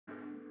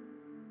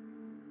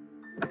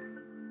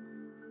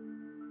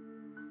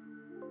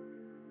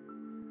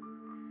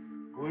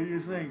What do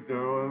you think,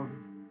 darling?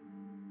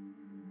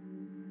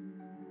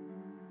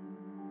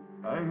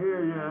 I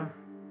hear ya.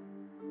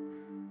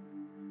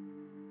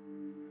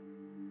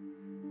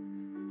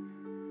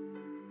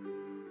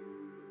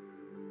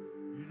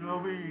 You know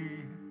me.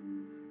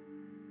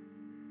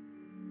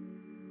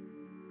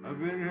 I've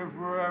been here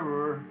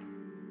forever.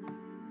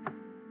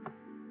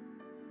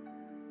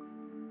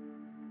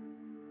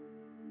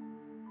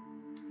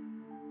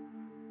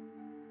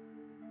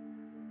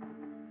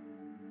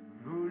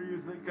 Who do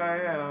you think I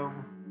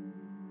am?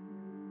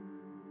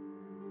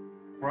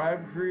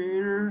 Prime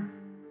creator?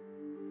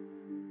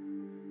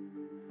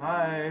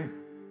 Hi.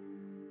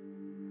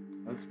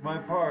 That's my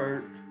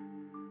part.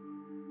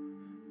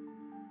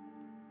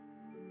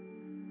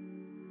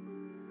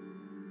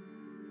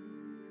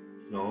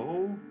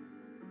 So,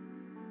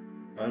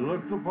 I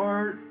look the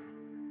part.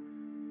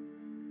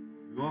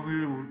 You want me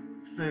to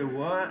say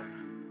what?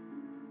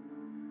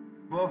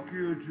 Fuck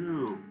you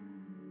too.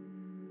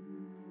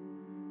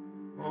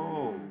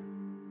 Oh,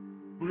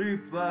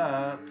 bleep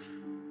that.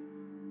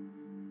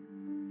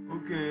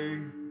 Okay,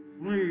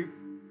 bleep.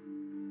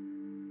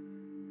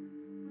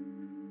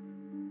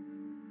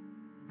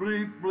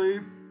 Bleep,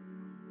 bleep.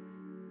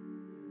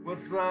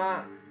 What's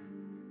that?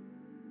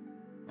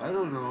 I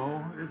don't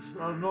know. It's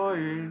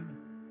annoying.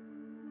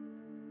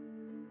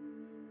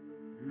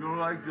 You don't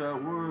like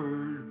that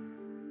word.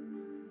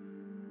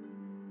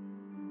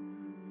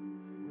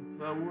 What's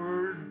that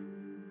word?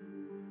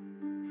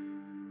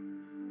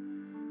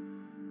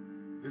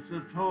 It's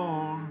a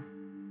tone.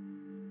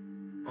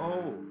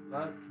 Oh,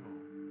 that tone.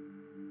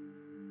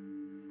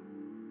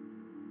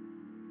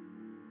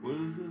 What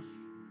is this?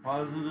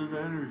 Positive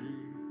energy.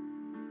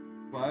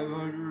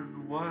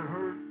 501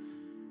 hertz.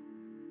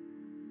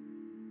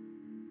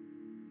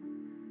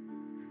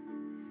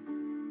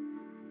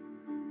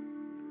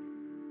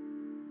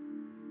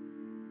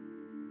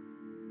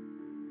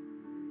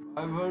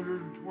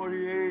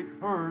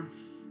 $528 hertz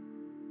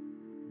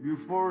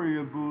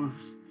euphoria boost.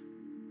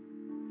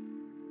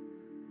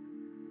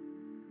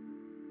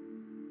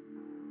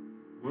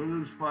 What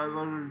is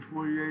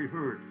 528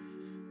 hertz?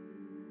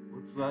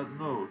 What's that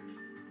note?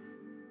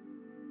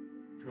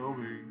 Tell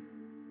me.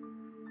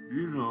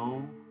 You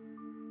know.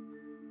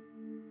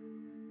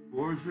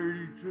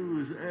 432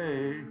 is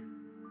A.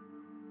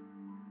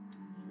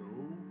 So.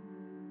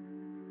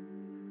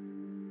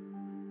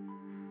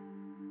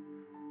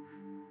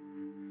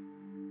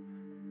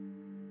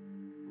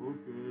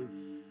 Focus.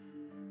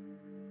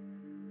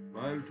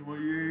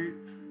 528.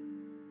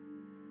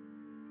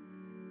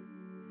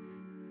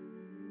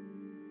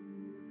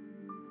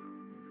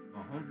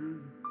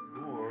 100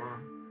 more.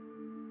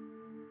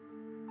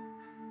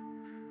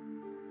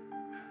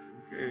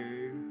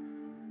 Okay.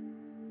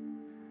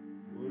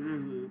 What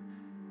is it?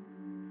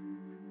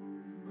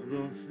 I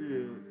don't see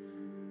it.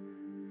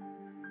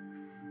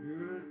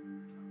 Hear it?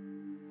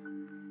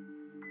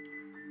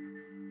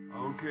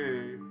 Okay.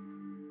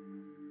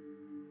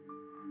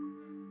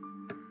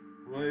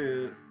 Play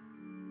it.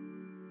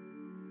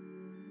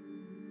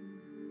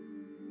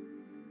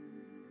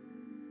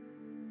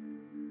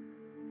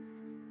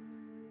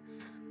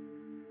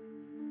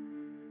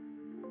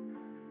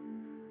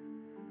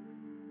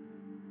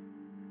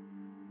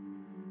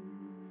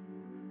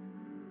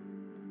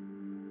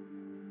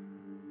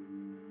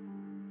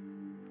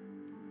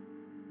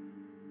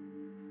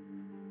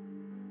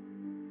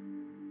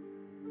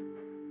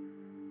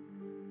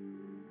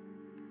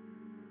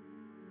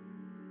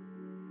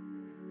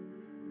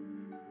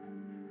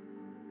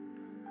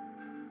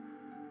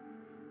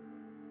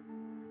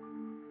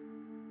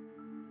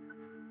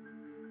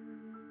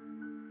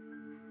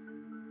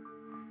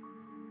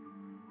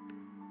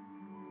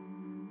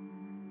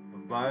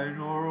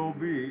 Binaural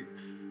beat.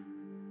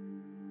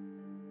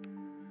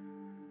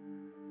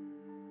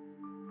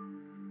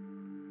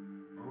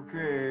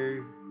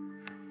 Okay.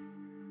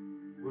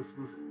 What's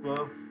the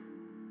stuff?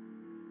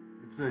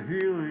 It's a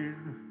healing.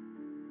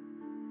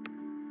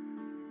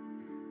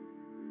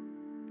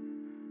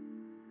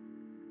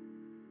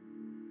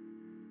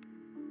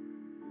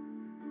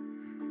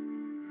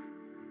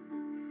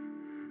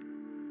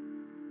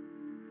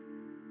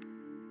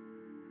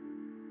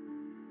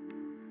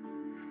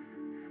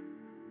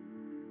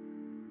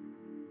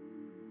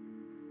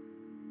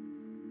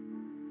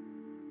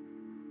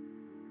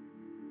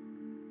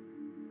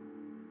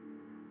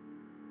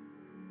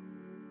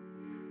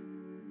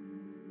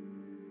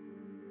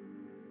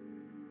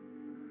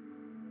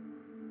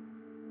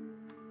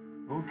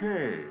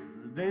 Okay,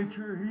 the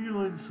Nature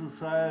Healing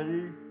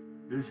Society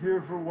is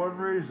here for one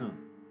reason.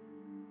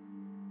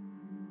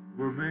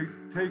 We're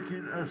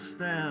taking a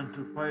stand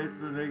to fight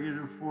the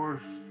negative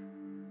force,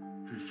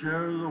 to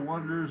share the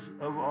wonders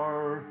of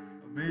our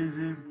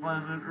amazing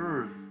planet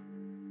Earth,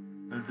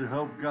 and to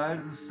help guide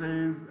and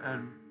save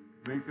and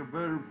make a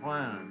better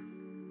planet.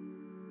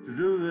 To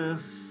do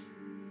this,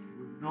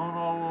 we've known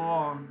all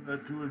along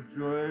that to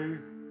enjoy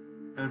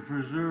and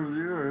preserve the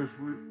earth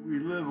we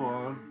live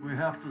on, we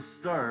have to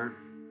start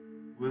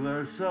with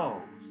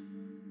ourselves.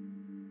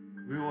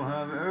 We will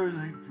have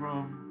everything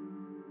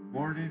from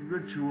morning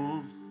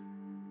rituals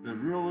that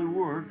really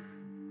work,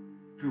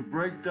 to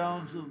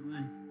breakdowns of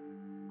the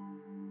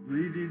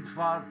leading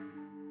thought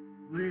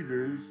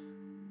leaders,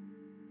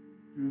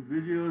 to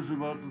videos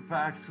about the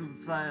facts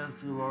and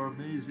science of our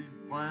amazing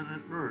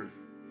planet Earth.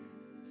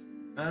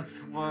 That's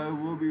why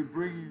we'll be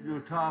bringing you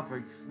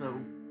topics that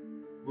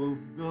will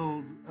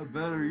build a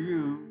better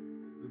you,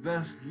 the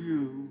best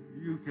you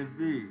can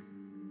be.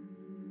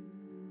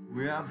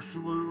 We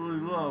absolutely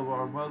love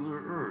our Mother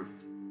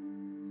Earth.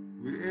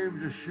 We aim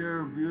to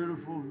share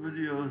beautiful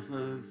videos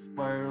that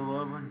inspire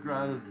love and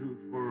gratitude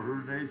for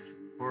her nature,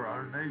 for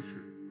our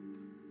nature.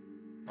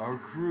 Our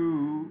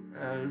crew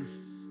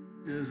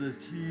is a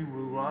team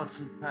with lots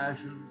of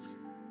passions,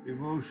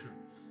 emotions.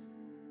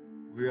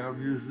 We are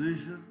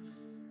musicians,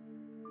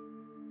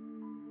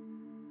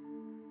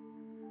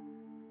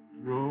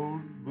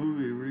 drone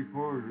movie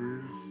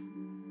recorders,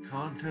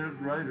 content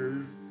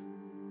writers,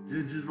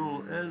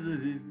 digital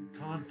editing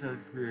content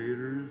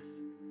creators.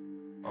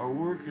 Our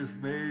work is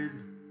made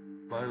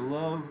by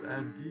love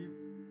and deep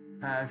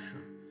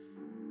passions.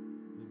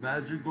 The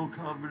magical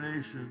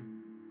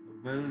combination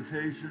of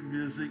meditation,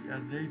 music,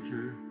 and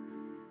nature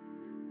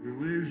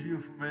relieves you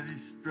from any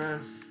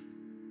stress,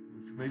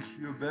 which makes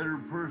you a better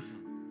person.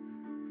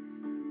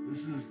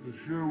 This is the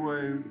sure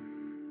way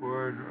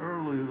for an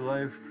early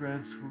life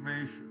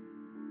transformation.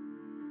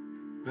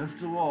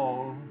 Best of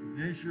all,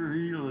 Nature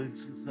Healing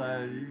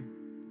Society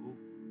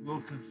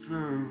will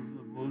conserve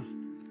the most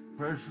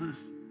precious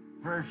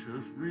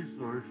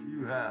resource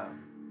you have,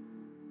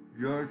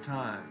 your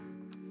time.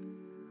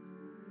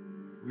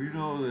 We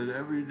know that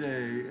every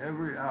day,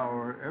 every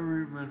hour,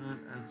 every minute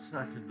and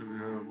second of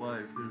your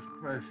life is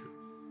precious.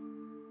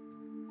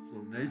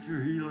 So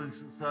Nature Healing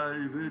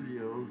Society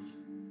videos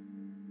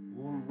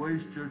won't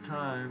waste your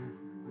time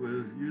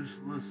with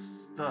useless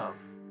stuff.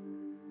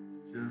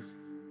 Just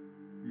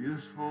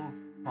useful,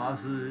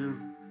 positive,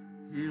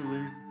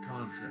 healing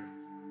content.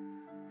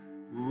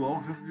 We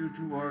welcome you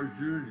to our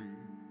journey.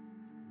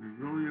 We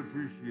really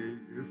appreciate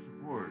your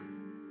support.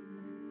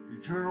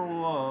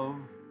 Eternal love,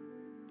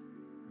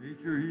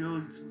 Nature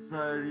Healing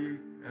Society,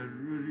 and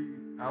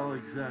Rudy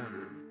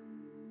Alexander.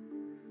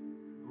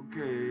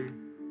 Okay.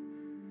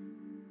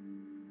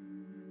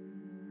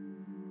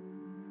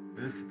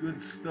 It's good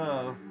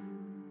stuff.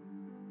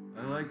 I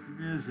like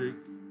the music.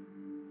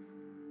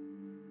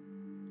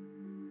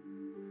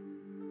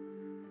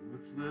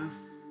 What's this?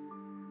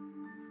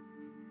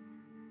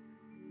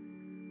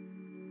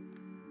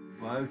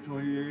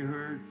 528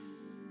 hertz.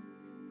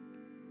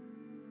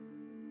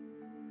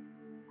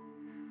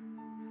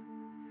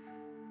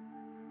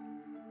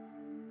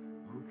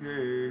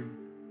 Okay.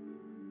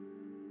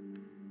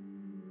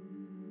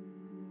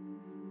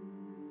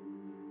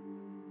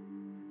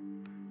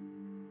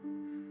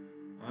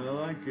 I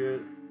like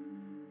it.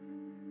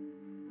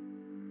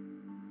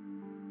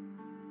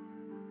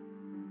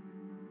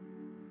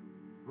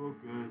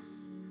 Focus.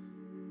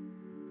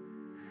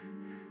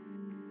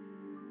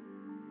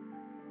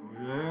 Are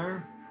we there?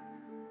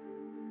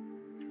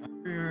 I'm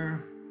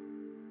here.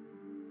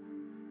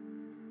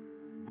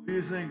 What do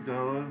you think,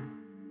 darling?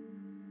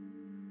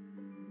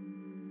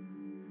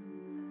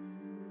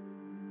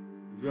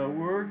 Does that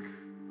work?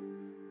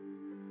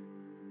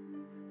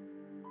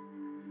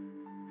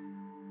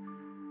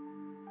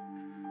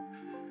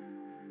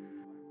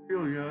 I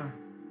feel ya.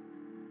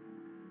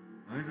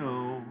 I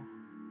know.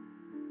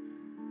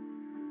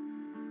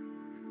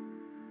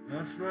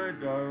 That's right,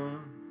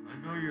 darling. I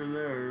know you're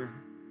there.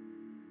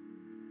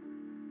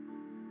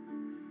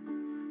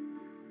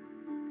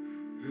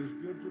 It's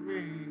good to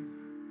me.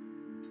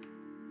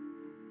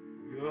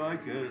 You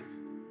like it.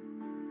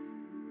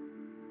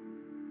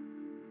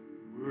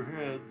 We're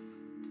heads.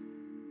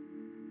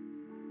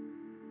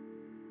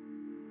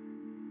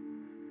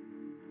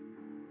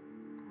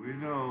 We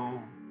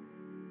know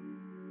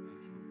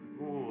that's what the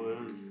goal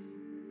is.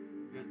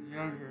 Getting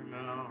younger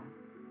now.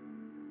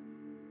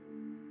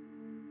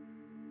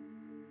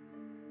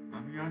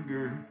 I'm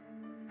younger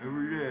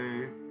every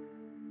day,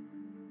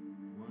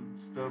 one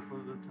step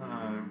at a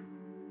time.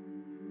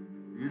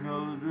 You know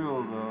the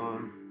drill,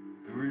 dog.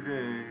 Every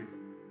day,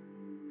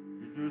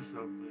 you do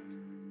something.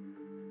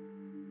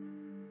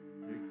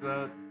 Take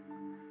that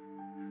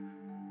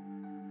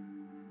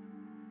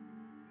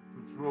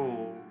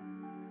control.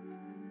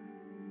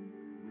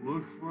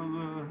 Look for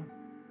the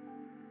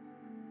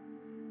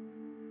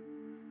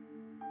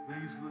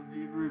things that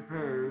need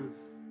repairs.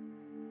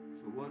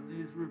 So what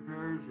needs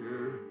repairs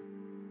here?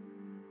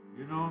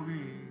 You know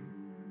me,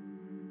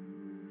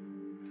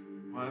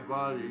 my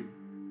body,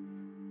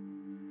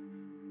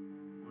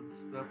 one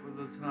step at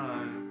a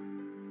time.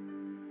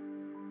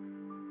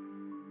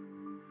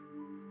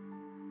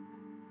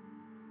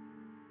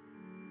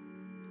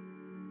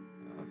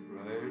 That's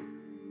right.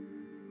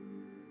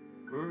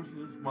 First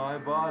is my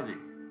body.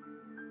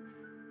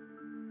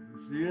 You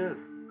see it?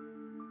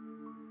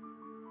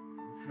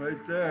 It's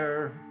right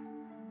there.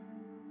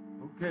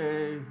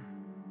 Okay.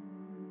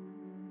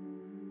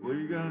 What are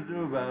you going to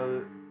do about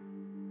it?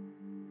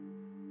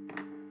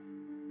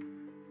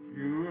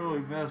 You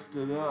really messed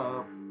it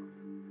up.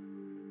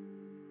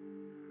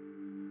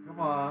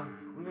 on,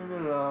 clean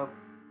it up.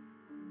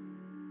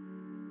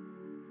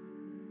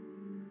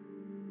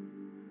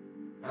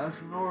 That's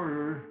an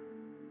order.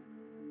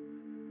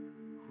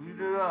 Clean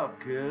it up,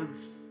 kids.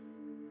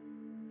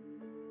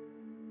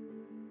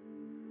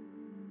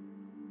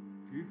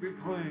 Keep it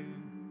clean.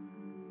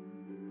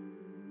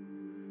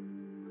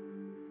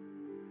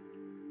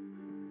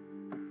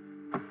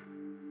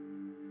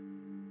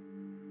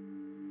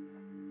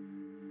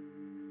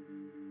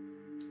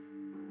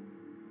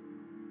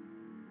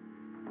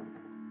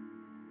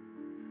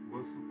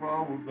 What's the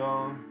problem,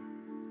 Don?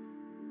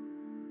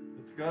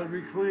 It's got to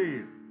be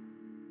clean.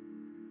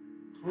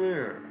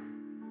 Clear.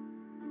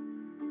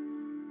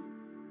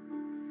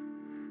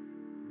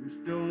 You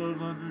still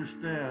don't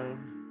understand.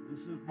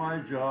 This is my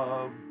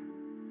job,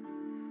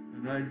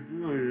 and I'm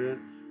doing it.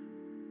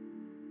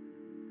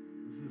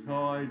 This is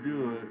how I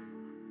do it.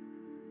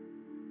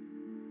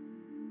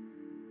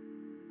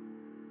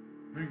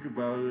 Think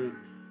about it.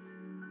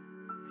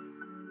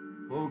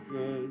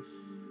 Focus.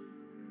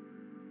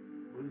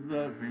 What does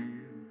that mean?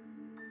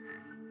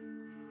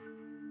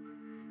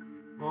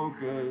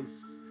 Focus.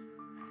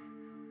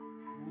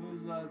 What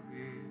does that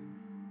mean?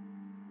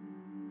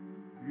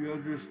 Do you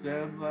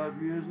understand that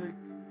music?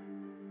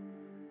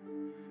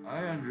 I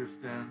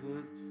understand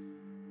it.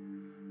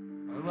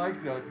 I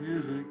like that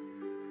music.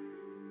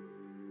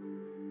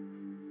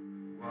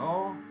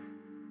 Well,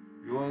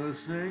 you want to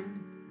sing?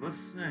 Let's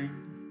sing.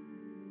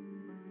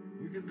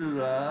 We can do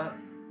that.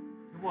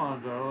 Come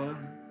on,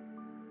 darling.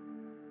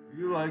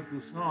 You like the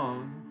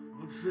song.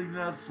 Let's sing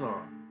that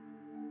song.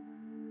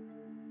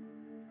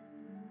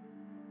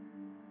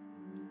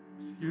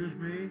 Excuse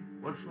me?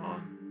 What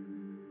song?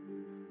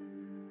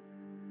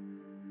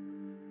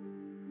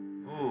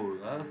 Oh,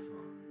 that song.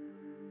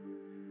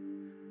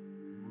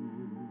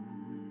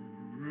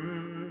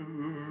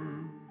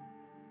 River,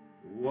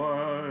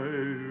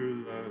 wider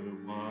than a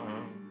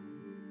mile,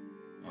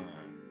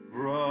 I'm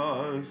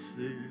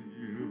crossing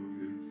you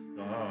in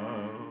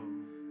style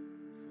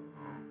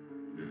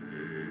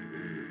someday.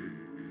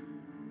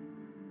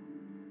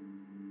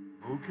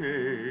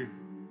 Okay.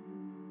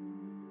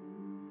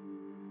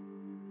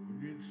 We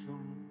need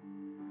some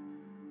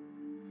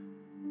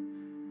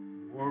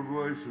more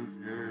voices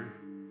here.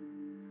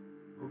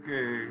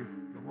 Okay,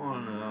 come on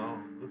now.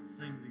 Let's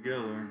sing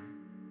together.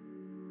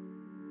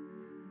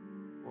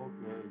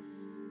 Focus.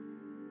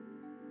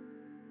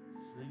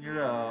 Sing it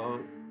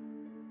out.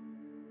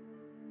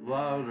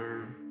 Louder.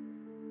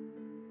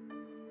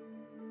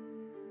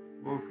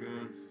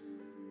 Focus.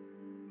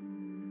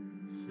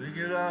 Sing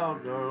it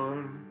out,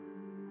 darling.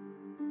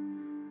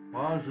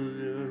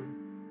 Positive.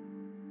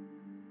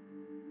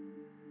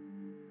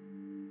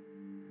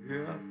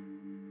 Yeah.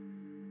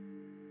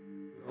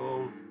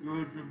 Oh,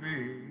 good to me.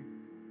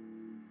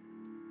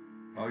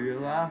 Are you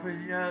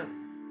laughing yet?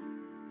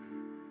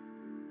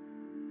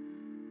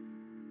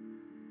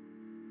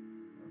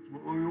 That's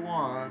what we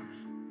want.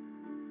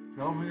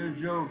 Tell me a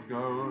joke,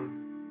 darling.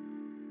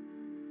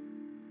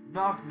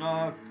 Knock,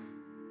 knock.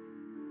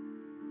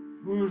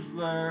 Who's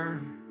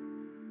there?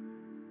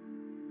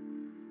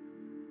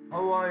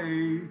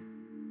 Hawaii.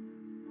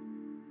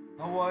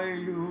 How are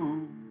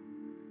you?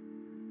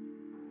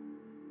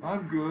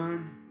 I'm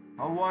good.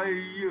 How are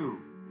you?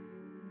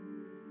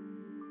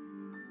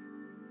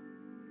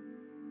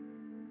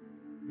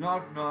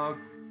 Knock, knock.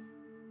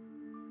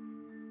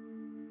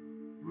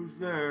 Who's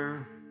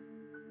there?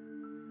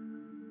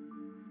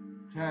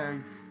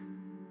 Tank.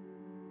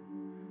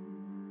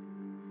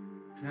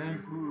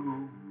 Tank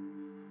who?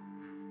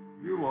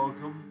 You're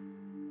welcome.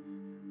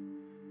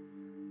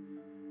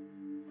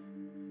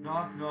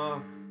 Knock,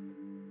 knock.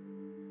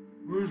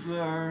 Who's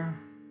there?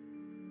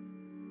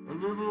 A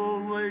little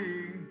old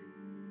lady.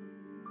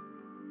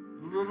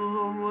 A little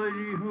old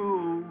lady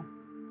who?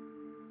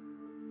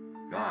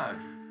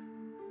 Gosh,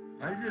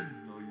 I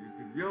didn't know you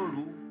could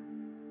yodel.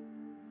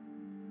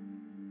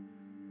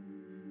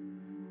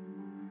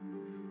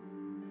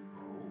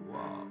 Oh,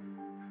 wow.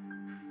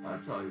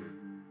 That's how you...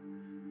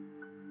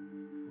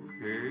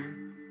 Okay.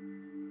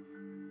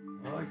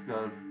 I like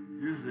that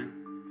music.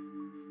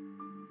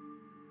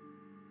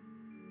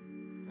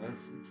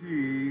 That's the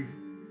key.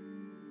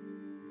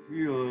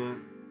 Feel it.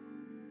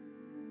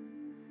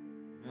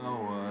 Now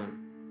what?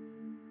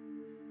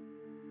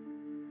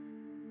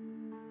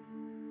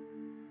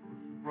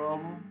 What's the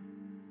problem?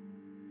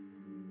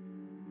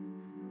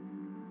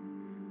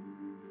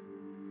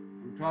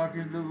 We're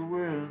talking to the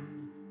wind.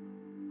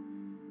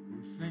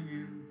 We're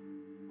singing.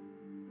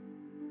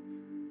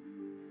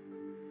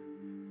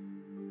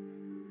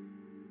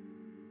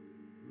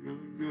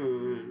 Really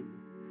good.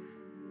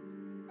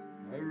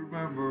 I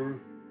remember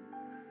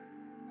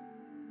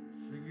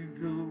singing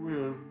to the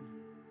wind.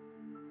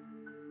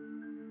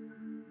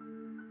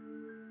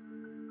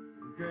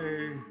 Okay,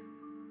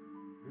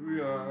 here we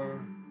are,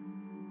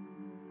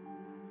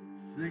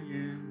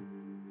 singing.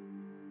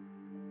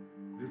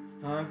 It's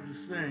time to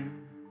sing.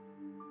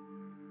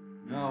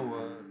 Now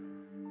what?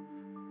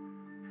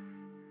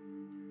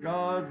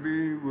 God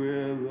be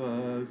with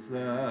us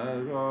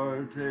at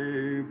our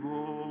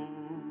table.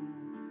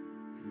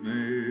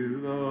 May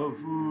the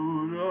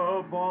food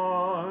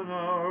upon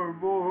our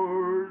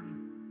board,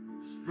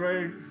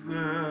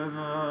 strengthen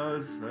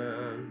us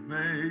and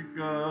make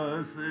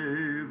us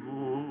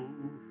able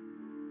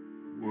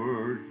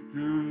work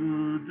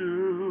to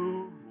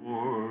do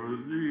for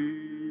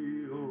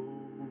thee, O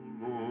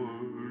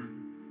Lord.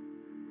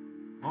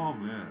 Oh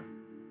man.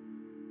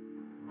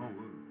 Oh,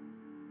 well.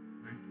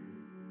 Thank you.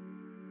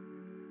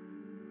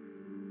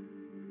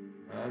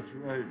 That's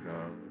right,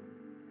 darling.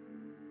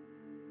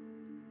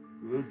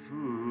 Good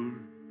food,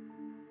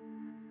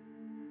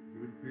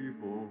 good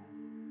people.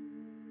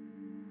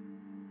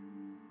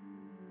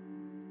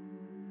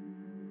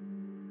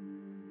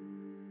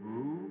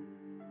 Who?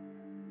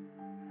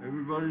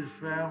 Everybody's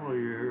family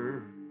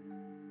here.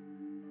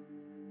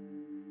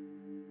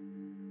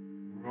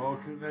 We're all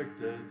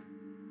connected.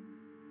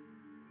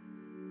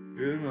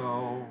 You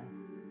know.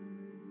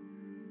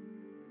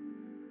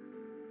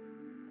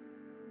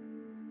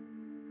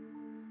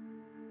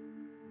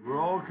 We're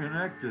all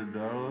connected,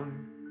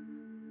 darling.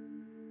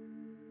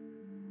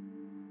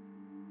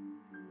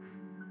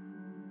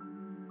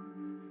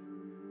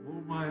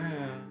 Hold my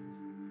hand.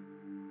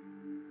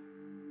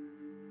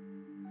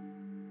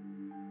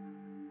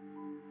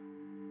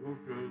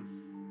 Focus.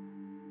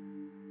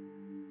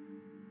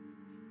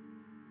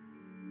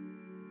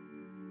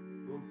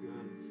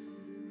 Focus.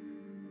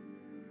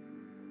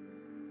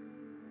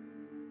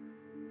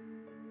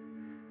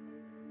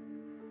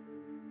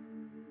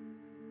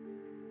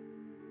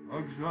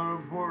 Hugs are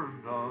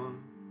important, darling.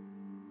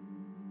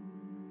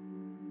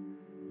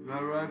 Is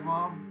that right,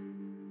 Mom?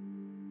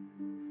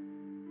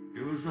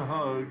 Give us a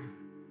hug.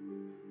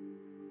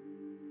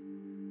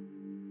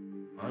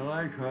 I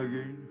like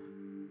hugging.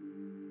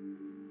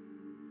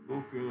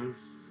 Focus.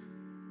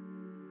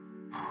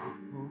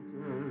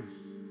 Focus.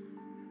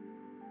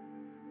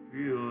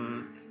 Feel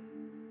it.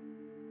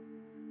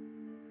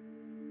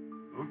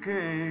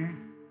 Okay,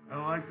 I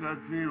like that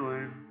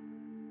feeling.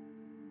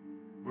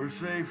 We're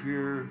safe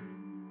here.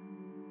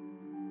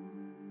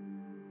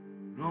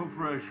 No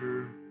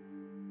pressure.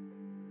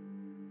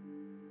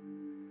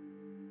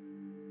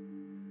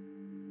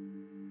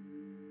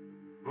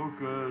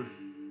 Focus.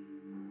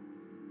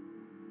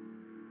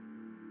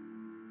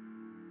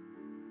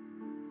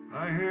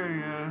 I hear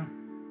you.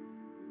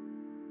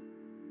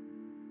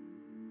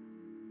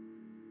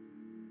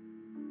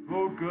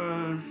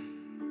 Focus.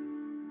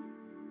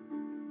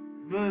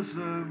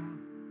 Listen.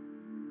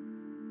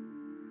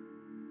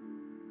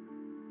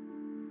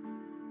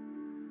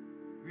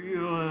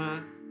 Feel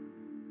it.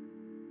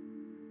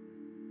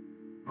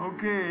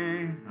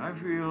 Okay, I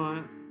feel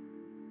it.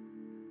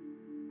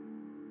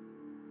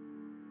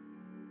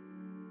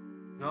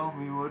 Tell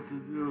me what to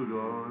do,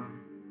 darling.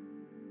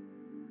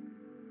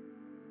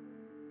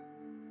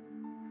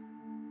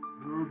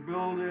 We're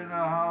building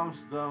a house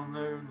down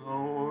there in the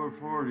lower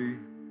 40.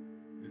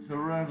 It's a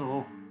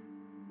rental.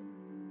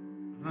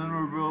 And then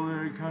we're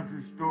building a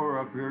country store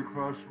up here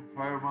across from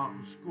Fire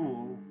Mountain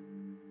School.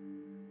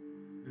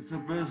 It's a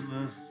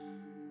business.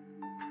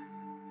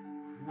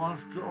 He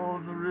wants to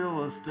own the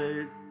real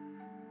estate.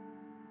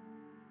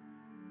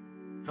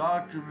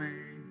 Talk to me.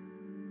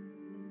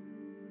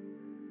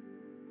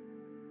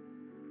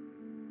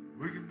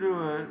 We can do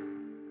it.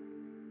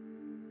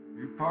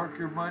 You park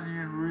your money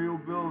in real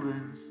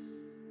buildings.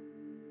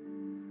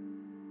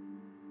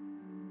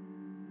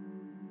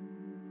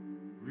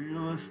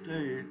 Real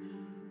estate.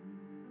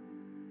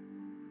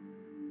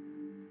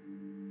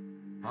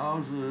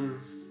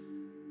 Houses.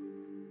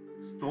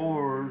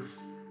 Stores.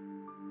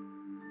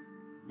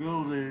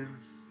 Buildings.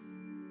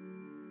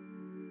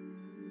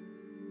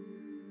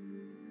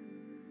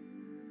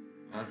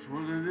 That's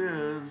what it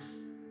is.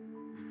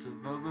 It's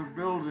another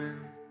building.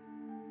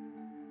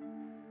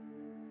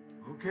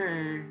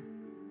 Okay.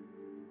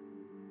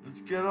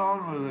 Let's get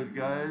on with it,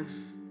 guys.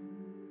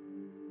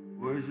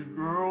 Boys and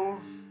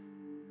girls.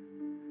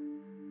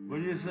 What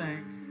do you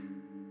think?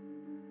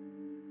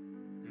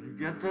 Did we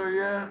get there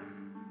yet?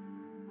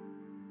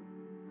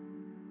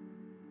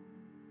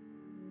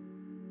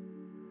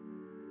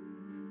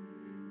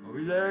 Are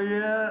we there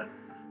yet?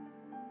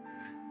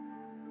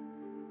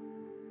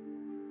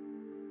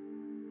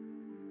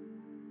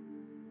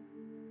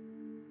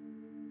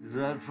 Is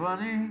that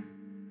funny?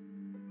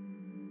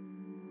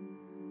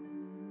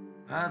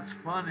 That's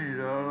funny,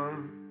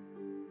 dog.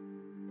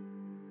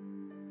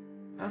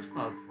 That's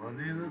not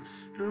funny, that's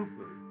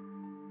stupid.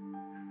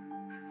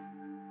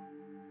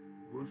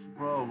 What's the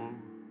problem?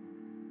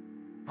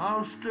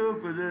 How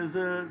stupid is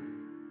it?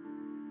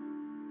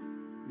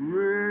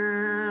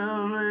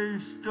 Really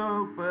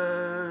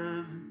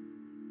stupid.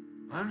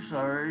 I'm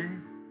sorry.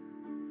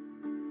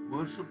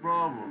 What's the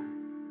problem?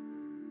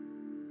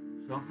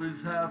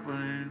 Something's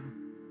happening.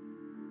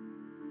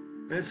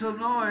 It's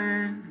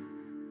annoying.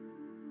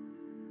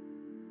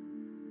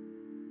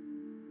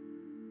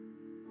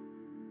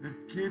 It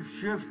keeps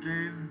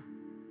shifting.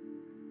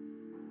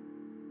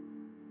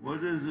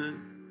 What is it?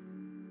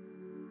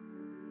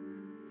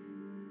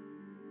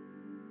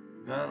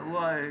 That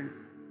light,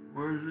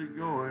 where's it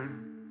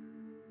going?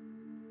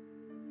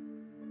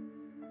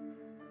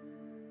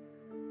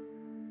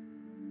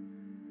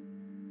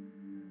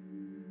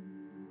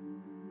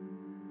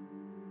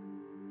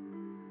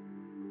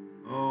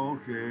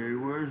 Okay,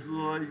 where's the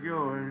light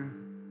going?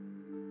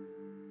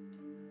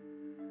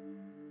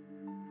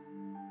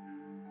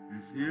 You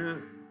see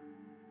it?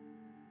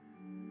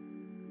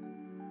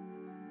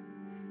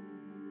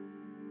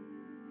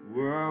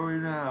 Where are we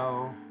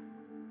now?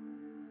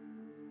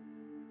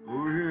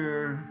 Over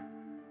here.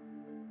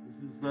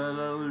 This is that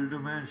other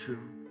dimension.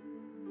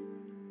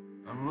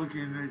 I'm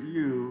looking at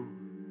you.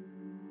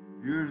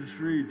 You're in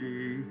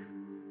 3D.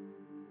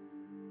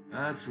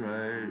 That's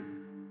right.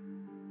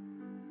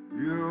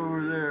 You're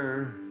over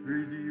there,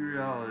 3D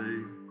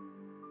reality,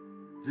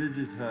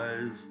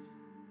 digitized.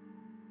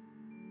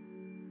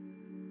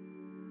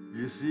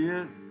 You see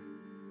it?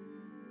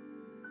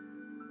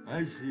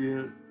 I see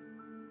it.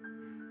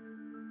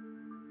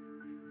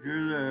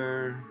 You're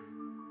there.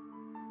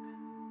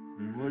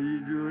 And what are you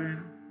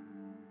doing?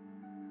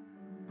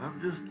 I'm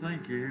just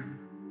thinking.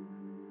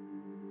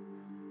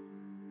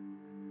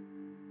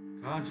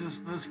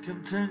 Consciousness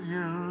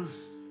continues.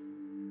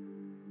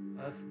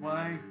 That's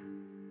my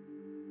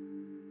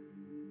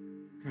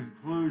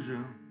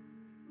conclusion.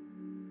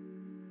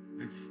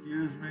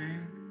 Excuse me?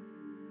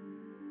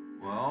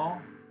 Well,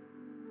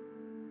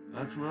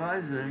 that's what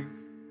I think.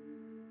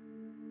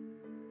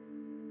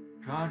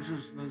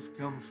 Consciousness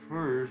comes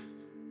first.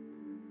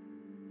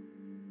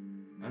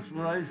 That's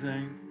what I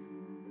think.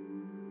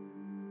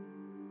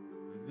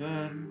 And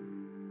then,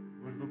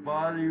 when the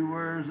body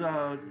wears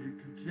out, you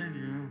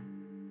continue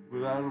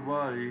without a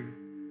body.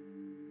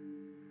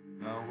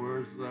 Now,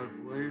 where's that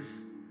place?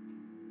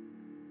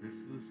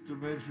 It's this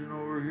dimension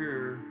over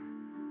here.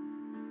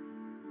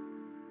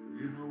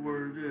 You know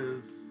where it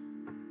is.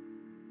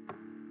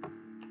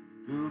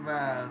 Do the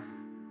math.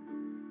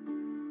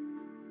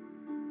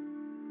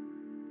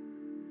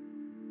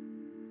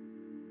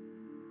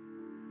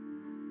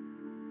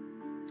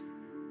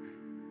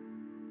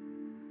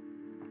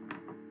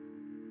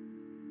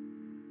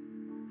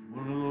 It's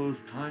one of those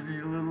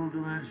tiny little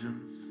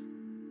dimensions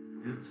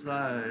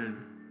inside.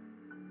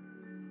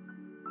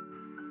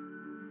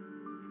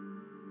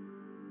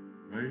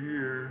 Right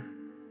here.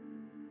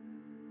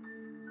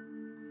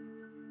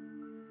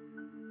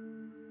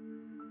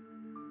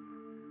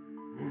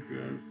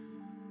 Focus.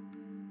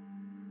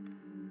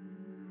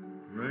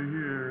 Right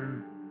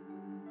here.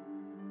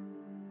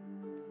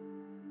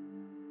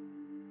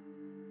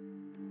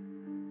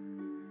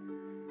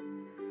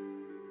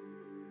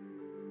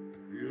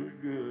 Feeling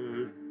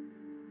good.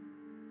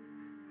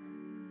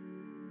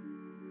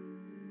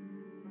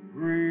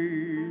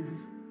 Breathe.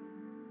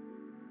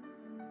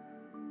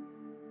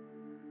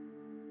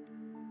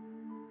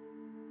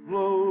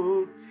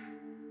 Float.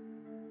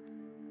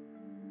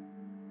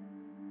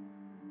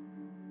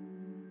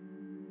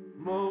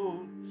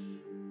 Float.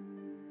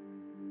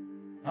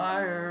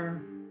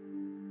 Higher.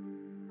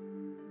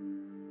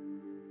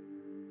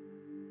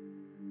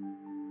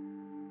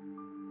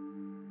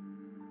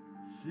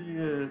 See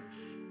it.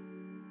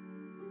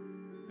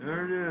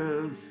 There it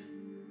is.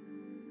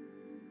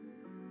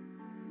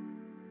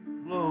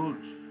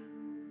 Float.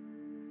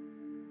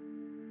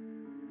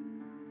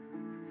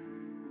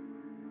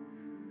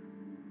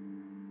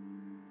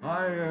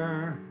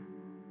 Higher.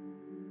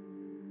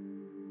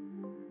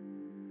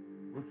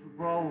 What's the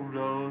problem,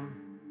 darling?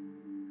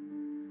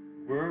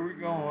 Where are we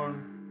going?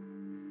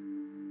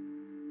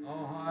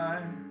 How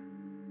high?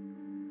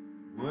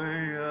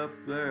 Way up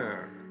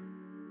there.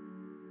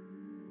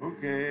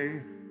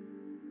 Okay.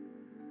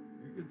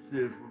 You can see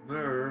it from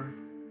there.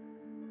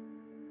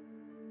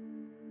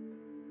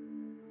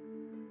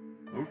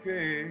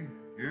 Okay,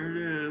 here it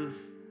is.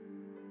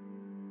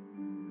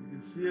 You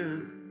can see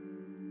it.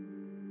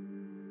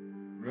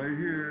 Right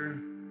here.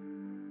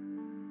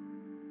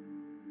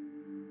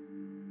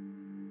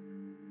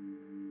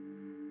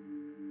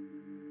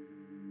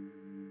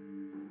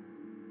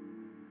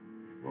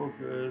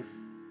 Focus.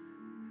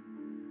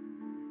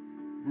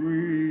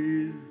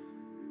 Breathe.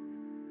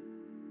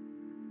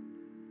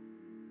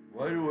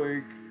 Wide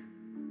awake.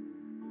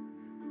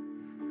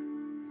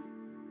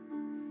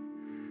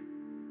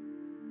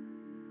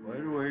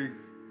 Wide awake.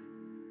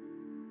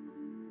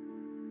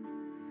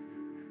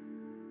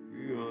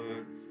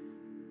 Good.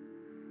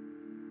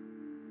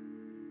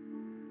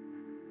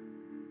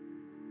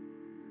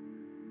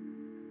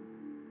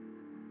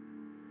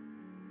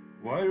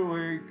 Wide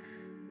awake.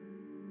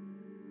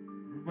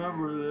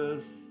 Remember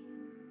this.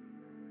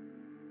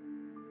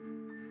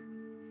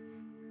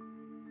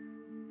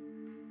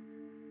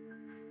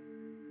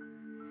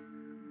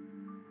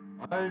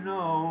 I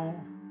know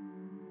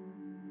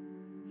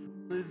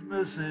something's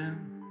missing.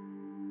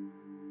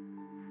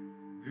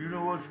 You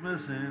know what's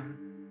missing.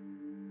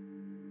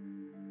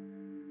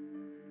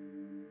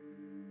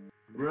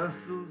 The rest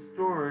of the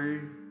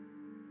story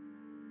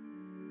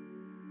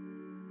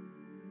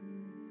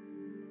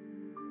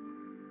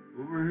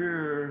over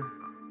here.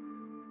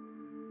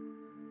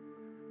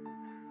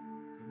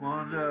 Come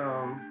on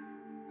down.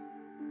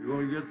 You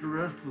want to get the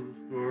rest of the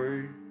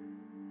story.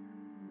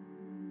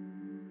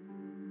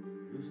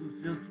 This is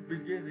just the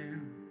beginning.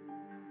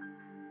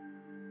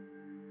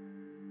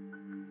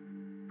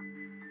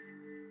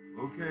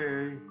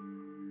 Okay.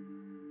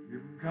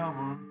 Keep them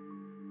coming.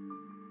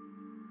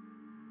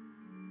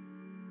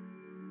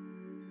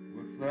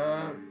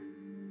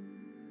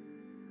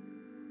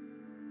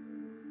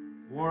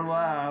 More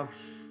laughs.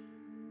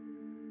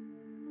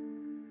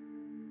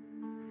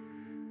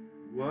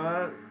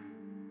 What?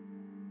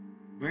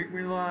 Make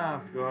me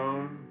laugh,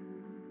 darling.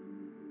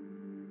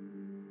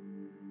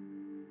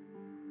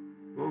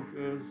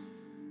 Focus.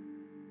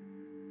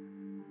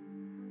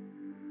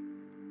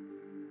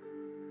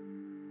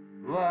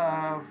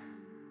 Laugh.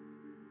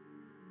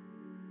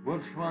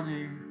 What's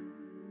funny?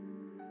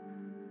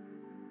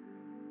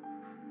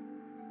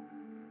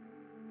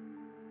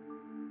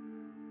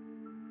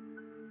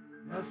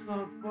 That's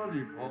not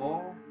funny,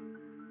 Paul.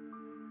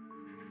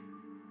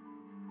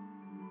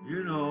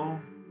 You know,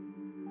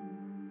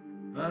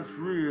 that's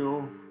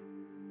real.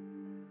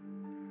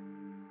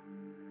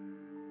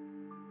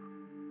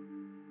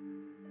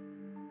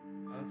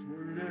 That's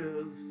where it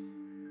is.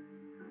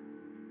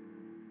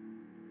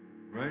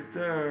 Right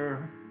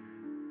there.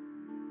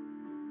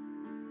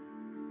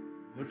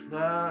 What's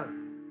that?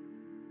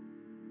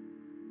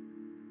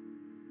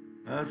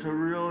 That's a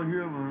real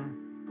human.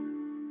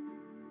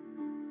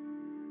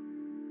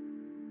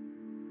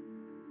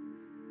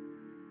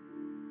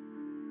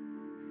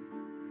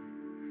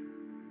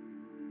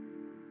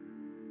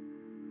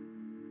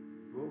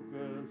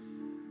 Focus.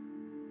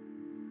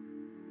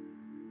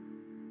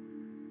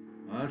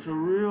 That's a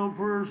real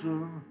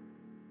person.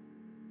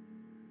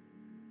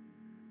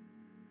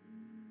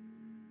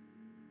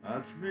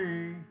 That's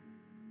me.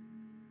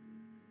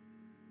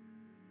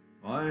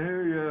 I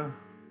hear you.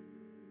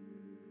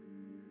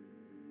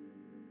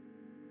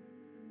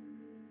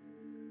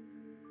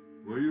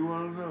 What do you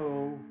want to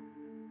know?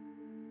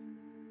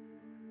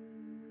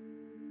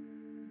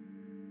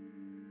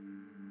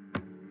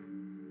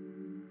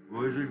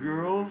 Boys and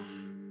girls,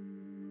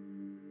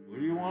 what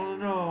do you want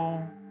to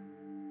know?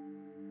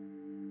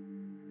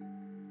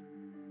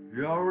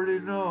 You already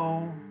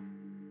know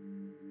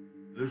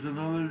there's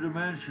another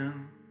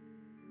dimension.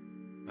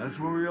 That's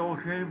where we all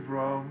came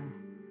from.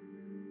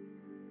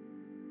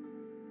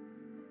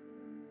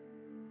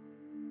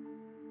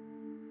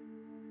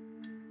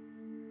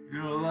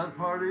 You know that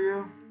part of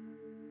you?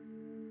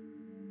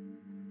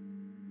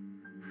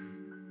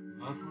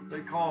 That's what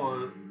they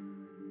call it.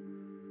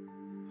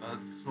 That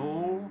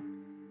soul.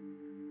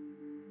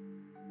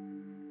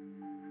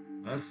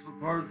 That's the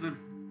part that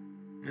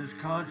is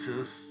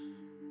conscious.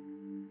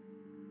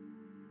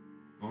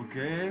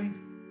 Okay?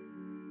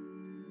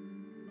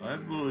 I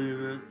believe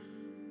it.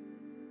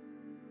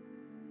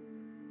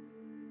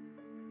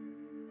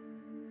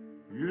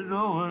 You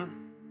know it.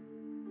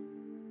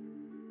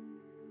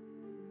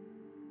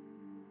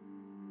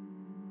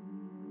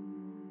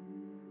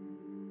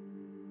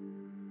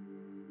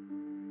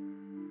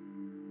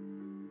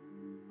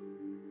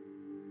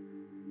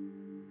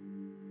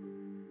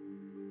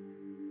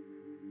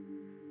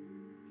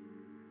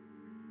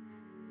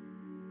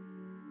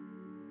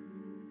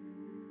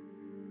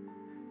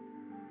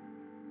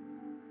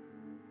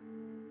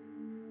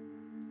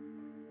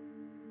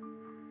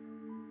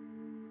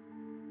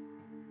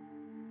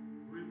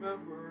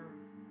 Remember,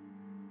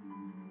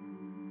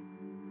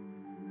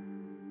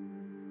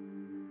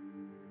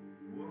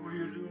 what were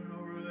you doing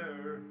over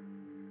there?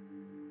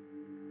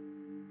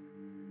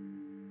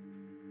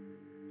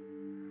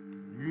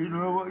 You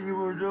know what you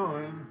were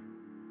doing.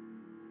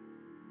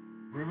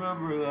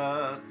 Remember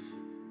that.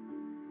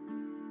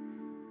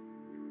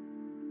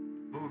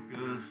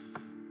 Focus.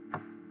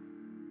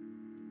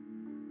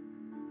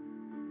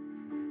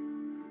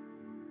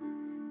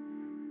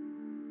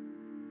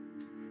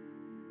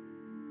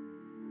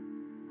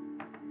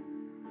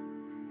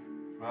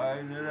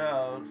 Trying it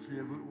out, see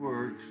if it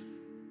works.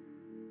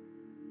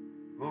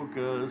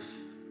 Focus.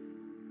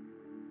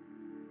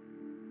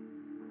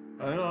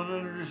 I don't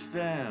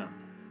understand.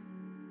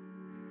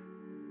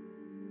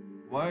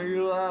 Why are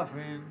you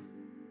laughing?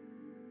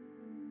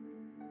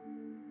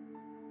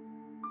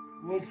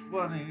 What's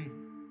funny?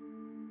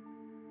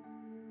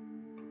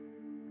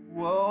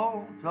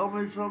 Well, tell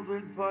me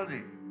something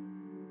funny.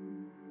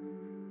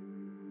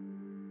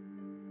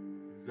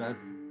 Is that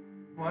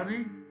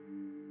funny?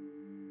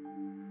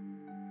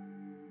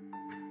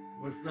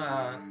 What's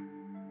that?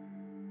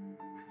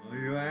 Are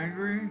you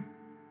angry?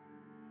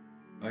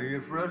 Are you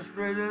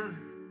frustrated?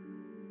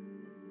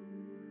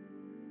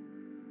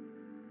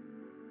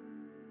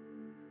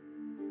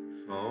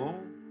 So?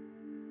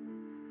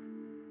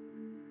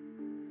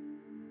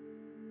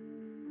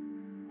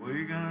 What are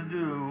you gonna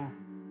do?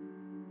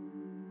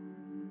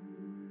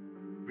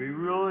 Be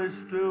really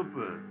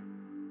stupid.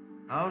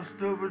 How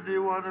stupid do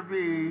you want to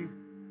be?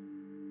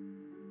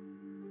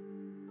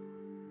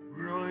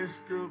 Really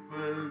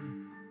stupid.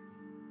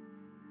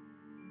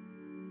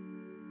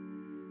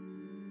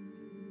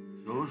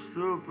 So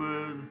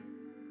stupid.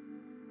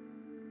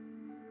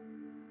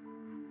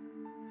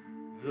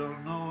 You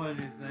don't know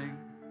anything.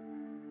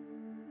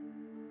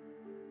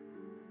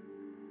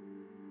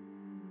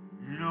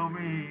 You know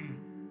me.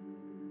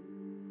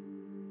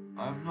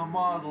 I'm the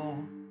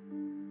model.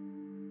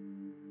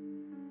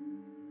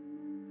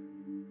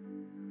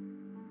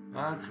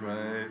 That's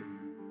right.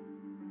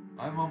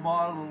 I'm a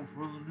model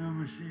for the new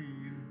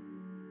machine.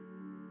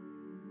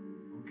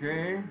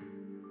 Okay?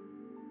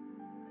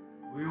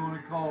 What do you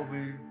want to call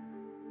me?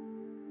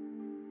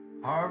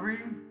 Harvey?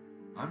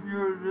 I'm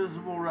your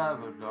invisible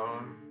rabbit,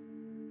 darling.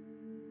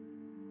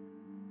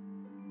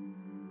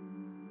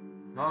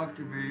 Talk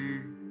to me.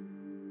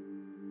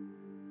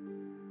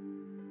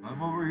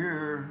 I'm over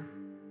here.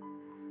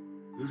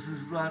 This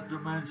is that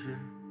dimension.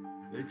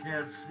 They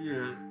can't see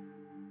it,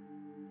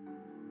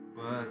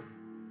 but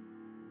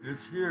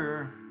it's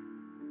here.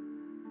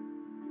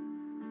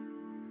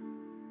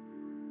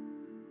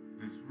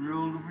 It's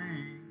real to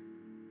me.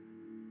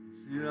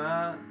 See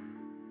that?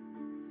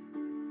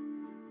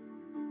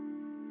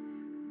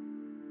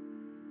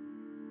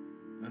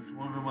 That's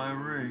one of my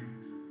rings.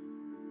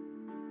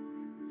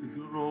 It's a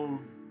good old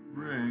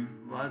ring,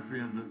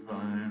 Latvian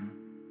design.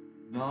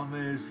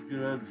 Name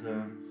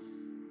Skredsense.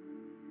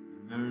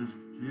 And there's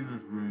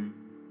Gina's ring.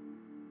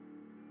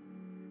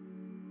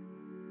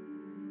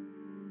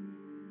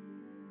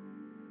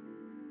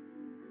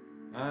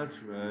 That's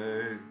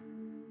right.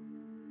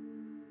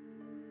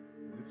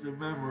 It's a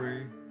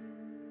memory.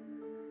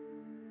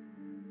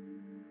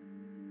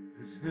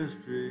 It's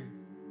history.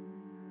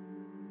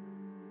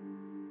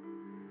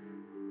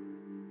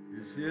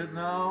 You see it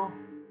now?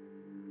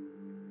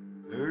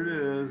 There it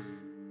is.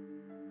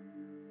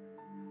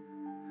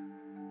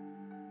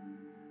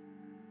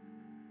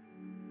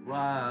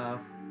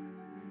 Laugh.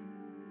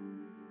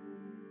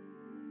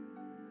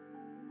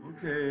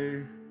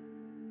 Okay.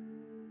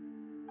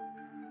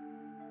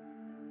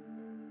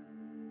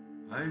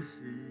 I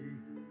see.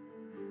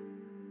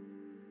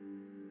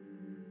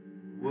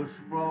 What's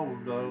the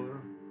problem,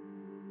 darling?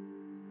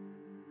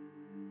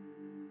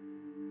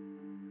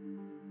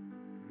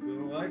 You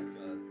don't like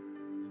that.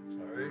 I'm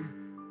sorry.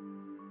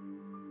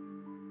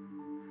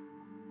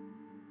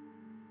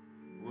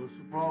 What's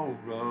the problem,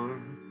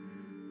 darling?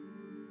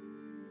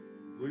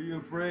 What are you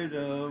afraid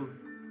of?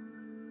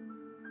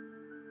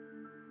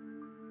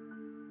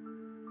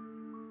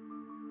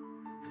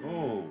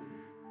 Oh.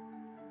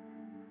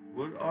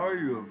 What are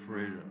you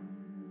afraid of?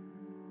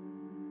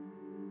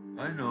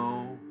 I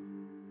know.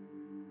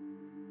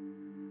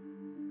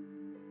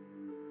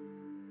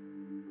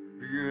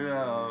 Figure it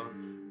out.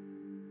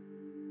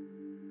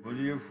 What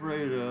are you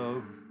afraid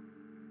of?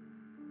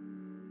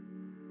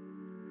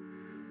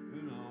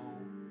 You know.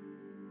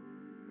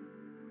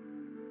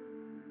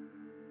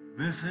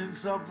 Missing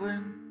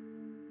something?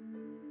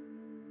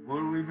 What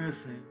are we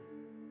missing?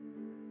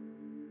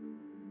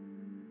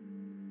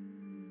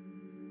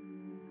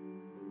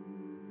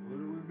 What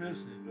are we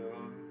missing,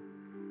 dog?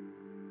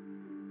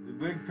 The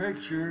big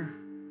picture,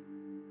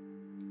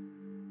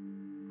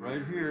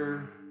 right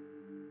here.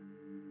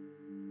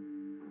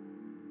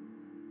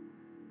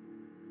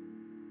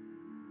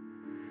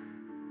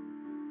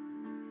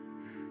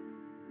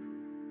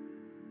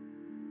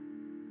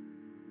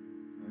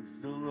 I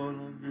still don't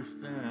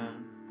understand.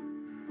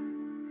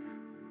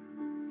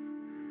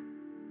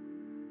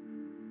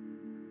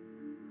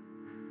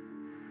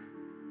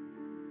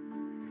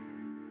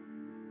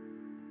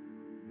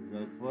 Is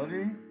that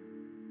funny?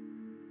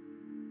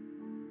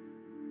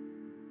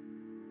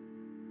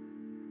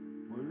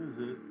 What is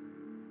it?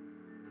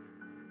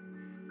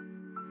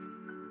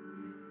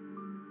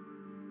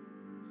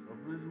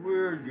 Something's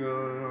weird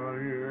going on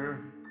here.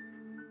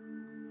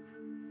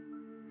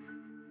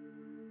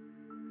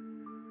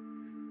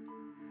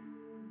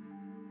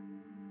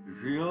 You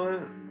feel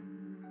it?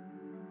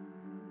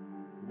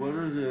 What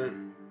is it?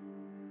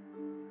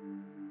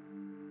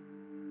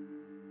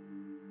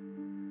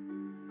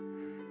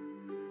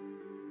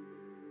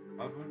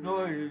 I'm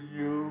annoying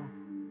you.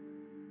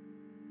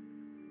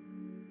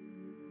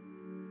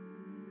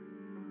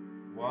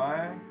 Why?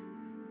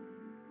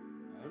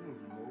 I don't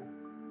know.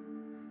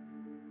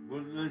 What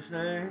did they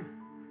say?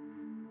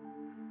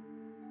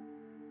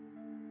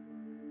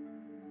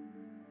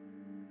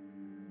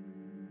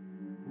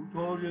 Who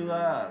told you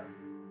that?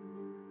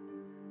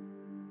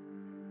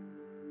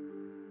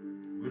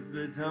 What did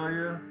they tell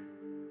you?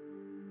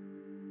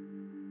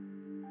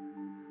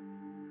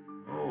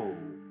 Oh,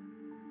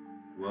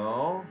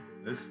 well,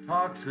 it's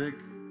toxic.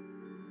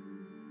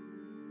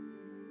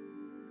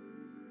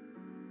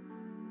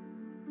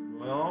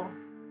 Well,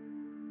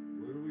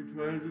 what are we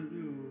trying to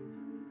do?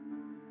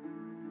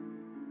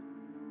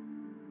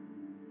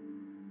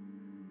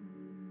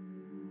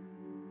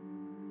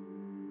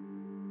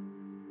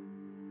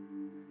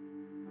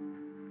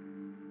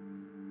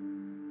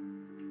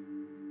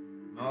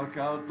 Knock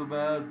out the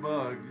bad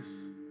bugs.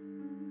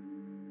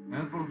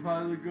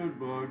 Amplify the good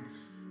bugs.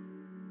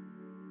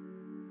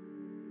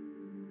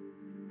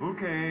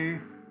 Okay.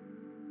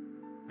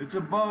 It's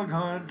a bug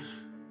hunt.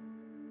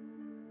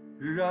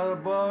 You got a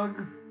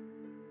bug?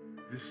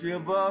 You see a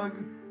bug?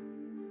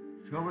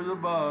 Show me the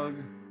bug.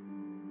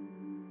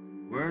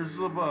 Where's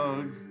the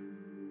bug?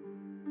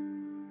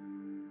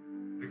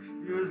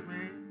 Excuse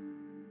me?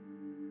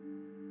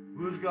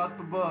 Who's got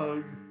the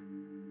bug?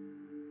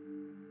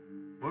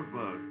 What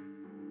bug?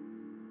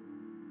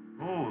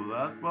 Oh,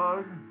 that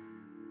bug?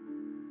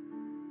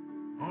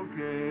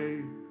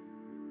 Okay.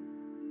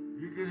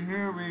 You can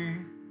hear me.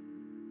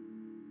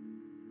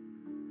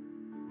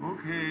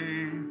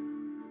 Okay.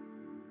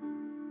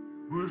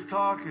 Who's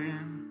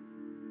talking?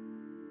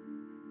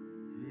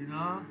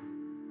 Gina?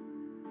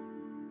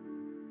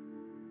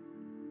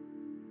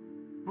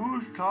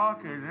 Who's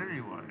talking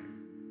anyway?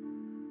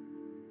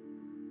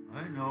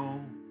 I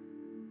know.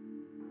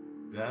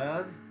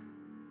 Dad?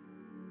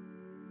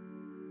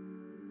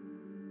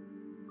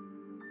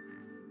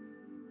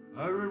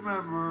 I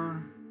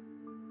remember.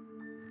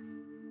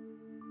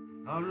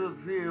 How does it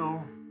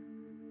feel?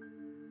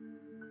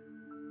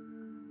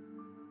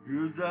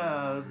 You,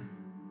 Dad.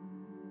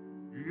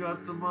 You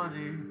got the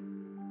money.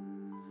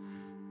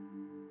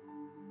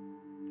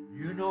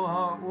 You know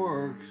how it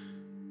works.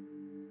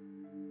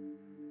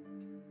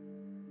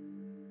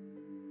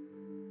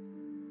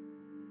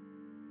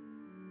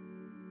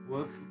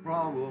 What's the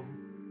problem?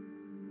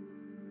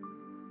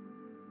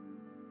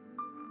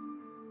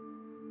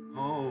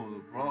 Oh,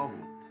 the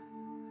problem.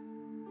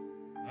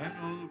 I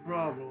know the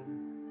problem.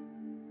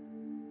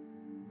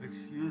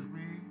 Excuse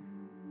me?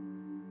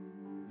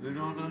 They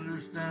don't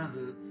understand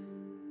it.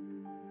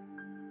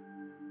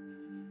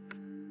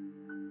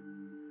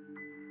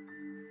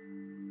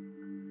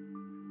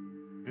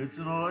 It's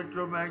an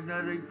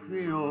electromagnetic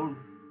field.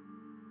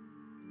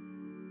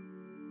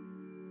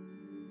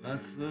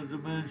 That's the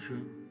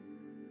dimension.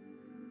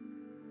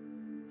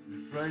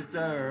 It's right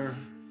there.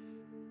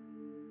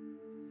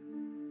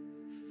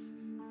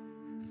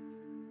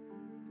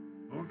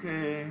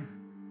 Okay.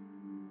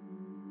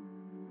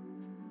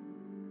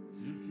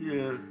 You see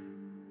it.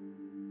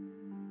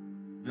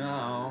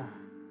 Now.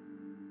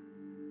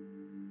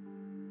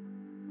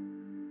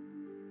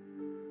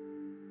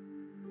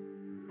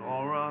 It's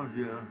all around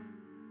you.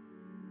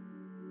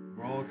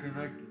 We're all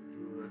connected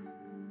to it.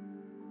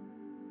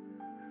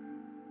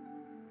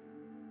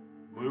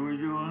 What are we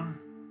doing?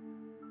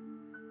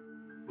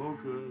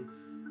 Focus.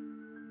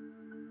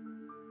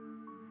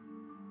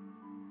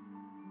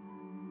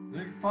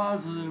 Think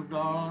positive,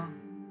 darling.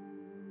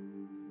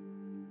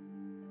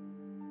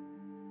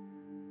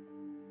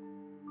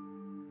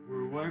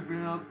 We're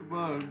wiping out the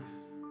bugs.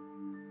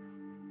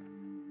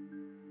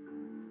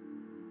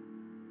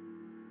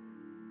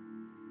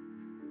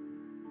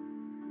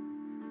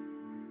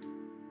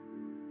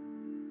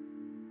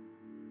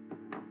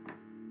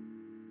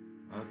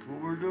 That's what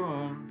we're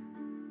doing.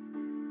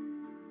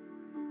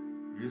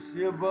 You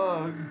see a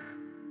bug.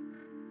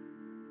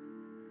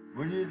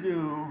 What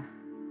do?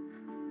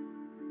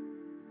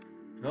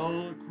 Tell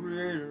the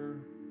Creator.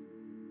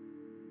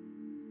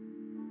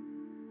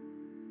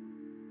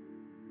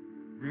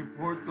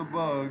 Report the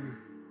bug.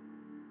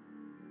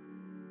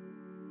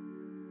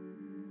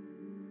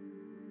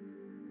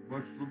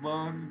 What's the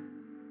bug?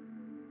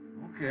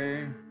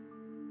 Okay.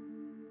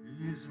 You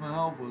need some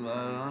help with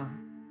that, huh?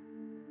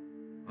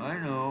 I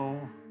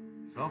know.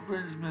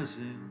 Something's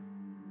missing.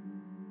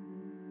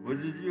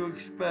 What did you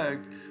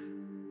expect?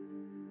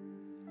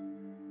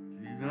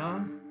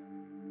 Gina?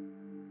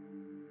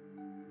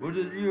 What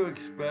did you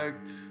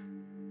expect?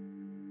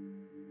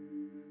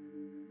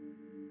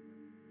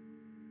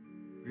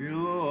 Feel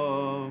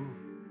love.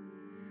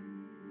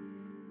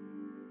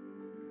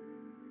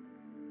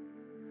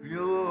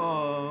 Feel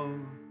love.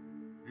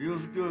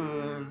 Feels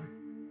good.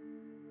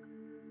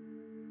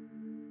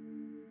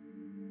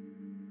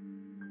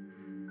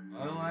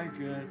 I like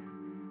it.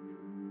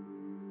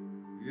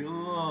 Feel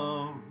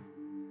love.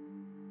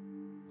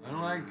 I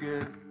like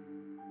it.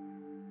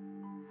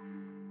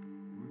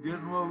 We're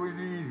getting what we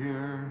need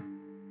here.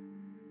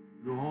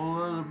 There's a whole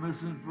lot of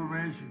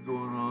misinformation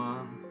going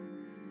on.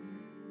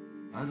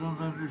 I don't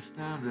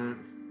understand it.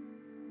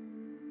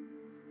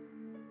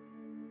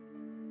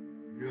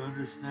 You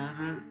understand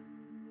it?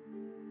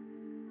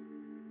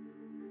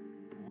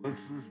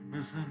 What's this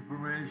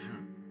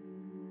misinformation?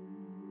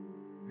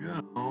 You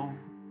know,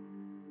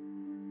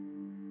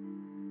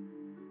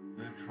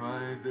 they're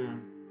trying to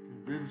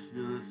convince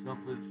you that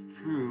something's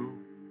true.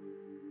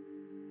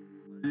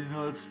 How do you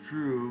know it's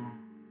true?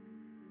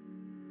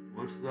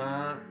 What's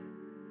that?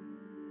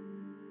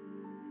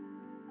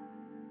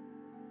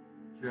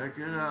 Check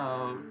it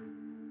out.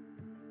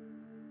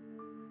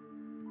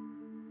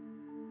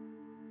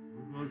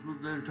 Who knows what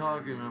they're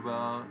talking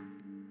about?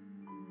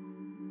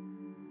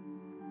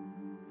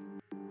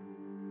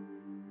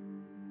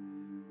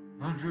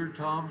 Hunter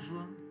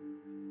Thompson?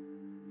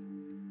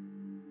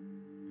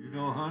 You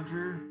know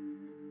Hunter?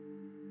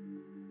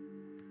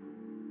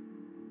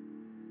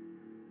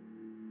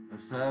 A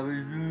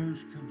Savvy News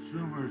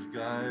Consumer's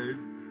Guide.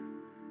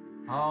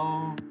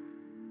 How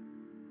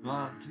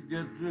not to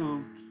get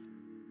duped.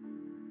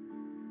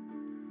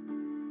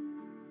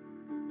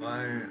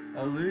 By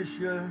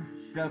Alicia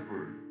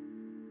Shepard.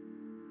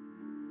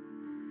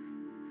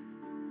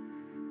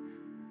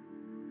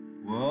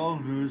 Well,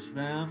 news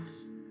fans,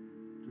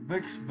 to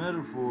mix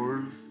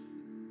metaphors,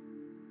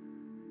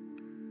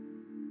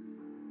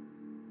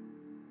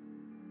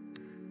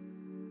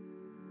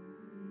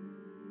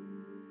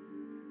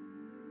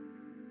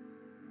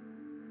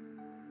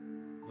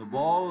 the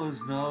ball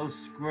is now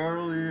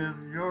squarely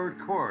in your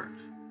court.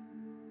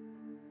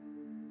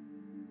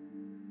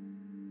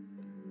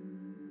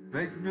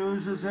 Fake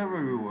news is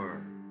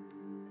everywhere.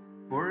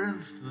 For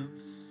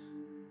instance,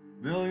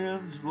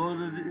 Millions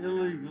voted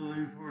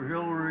illegally for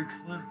Hillary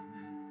Clinton.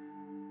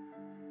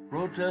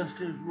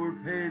 Protesters were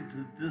paid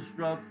to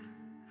disrupt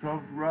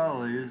Trump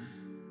rallies.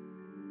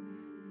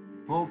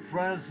 Pope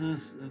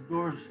Francis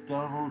endorsed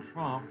Donald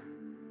Trump,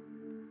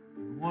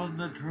 one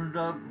that turned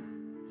up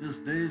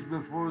just days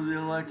before the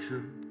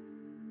election.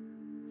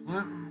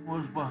 Clinton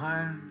was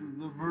behind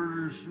the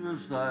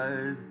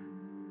murder-suicide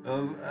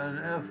of an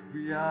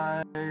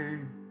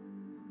FBI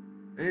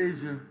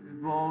agent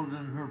involved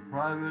in her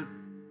private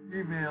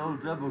email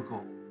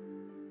debacle.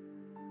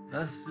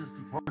 That's just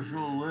a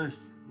partial list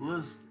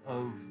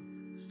of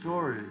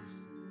stories,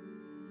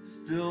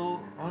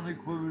 still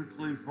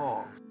unequivocally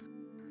false.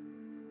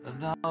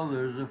 And now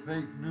there's a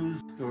fake news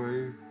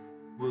story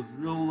with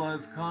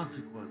real-life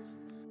consequences.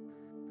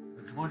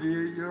 A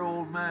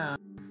 28-year-old man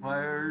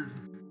fired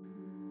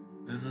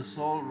an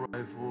assault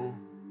rifle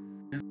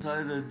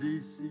inside a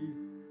D.C.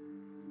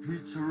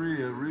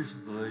 pizzeria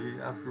recently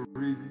after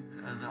reading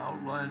an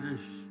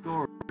outlandish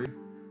story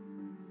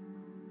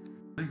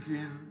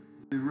linking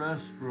the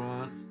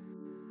restaurant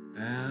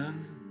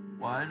and,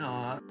 why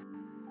not,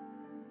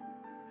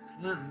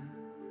 Clinton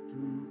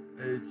to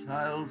a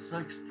child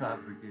sex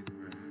trafficking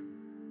ring.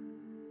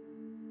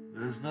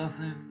 There's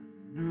nothing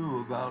new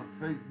about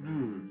fake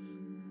news.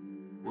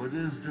 What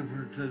is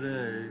different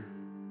today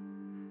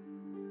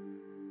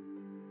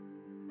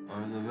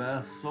are the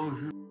vast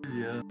social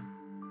media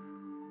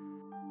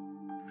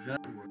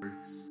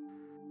networks.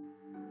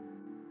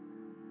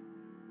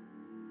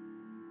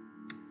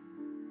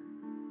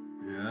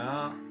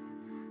 Yeah,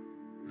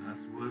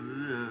 that's what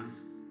it is.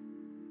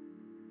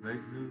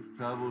 Fake news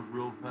travels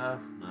real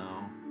fast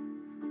now.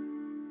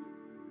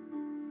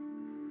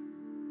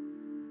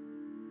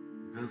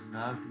 It doesn't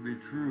have to be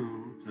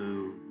true to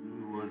do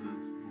what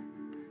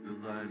it's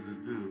designed to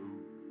do.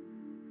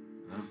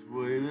 That's the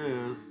way it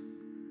is.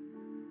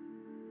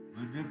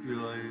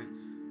 Manipulate.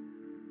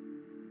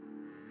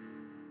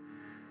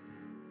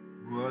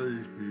 Who are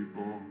these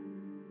people?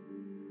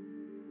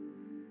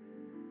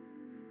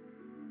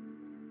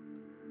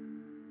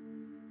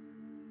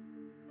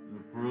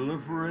 The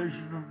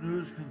proliferation of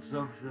news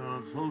consumption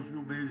on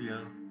social media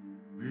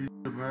means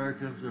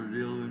Americans are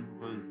dealing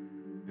with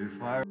a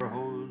fire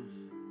hose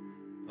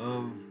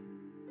of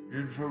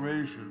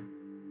information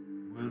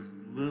with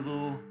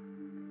little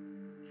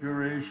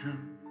curation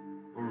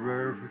or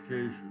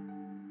verification.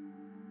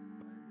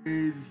 By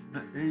age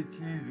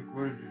 18,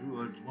 according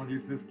to a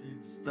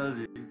 2015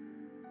 study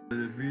by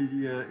the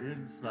Media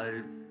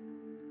Insight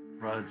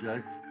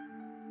Project,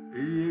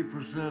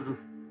 88% of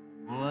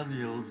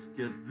millennials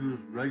get news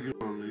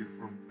regularly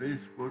from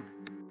Facebook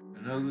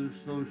and other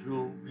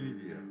social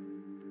media.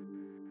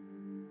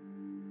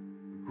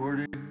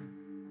 According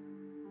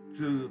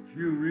to the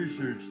Pew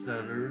Research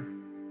Center,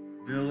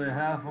 nearly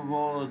half of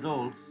all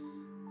adults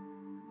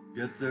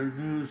get their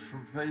news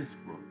from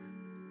Facebook,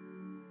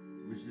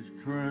 which is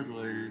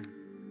currently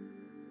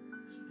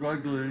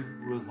struggling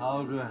with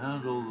how to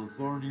handle the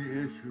thorny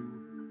issue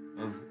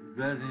of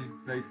vetting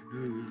fake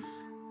news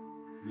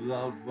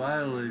without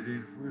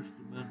violating First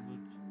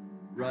Amendment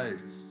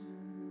rights.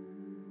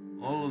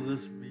 All of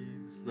this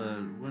means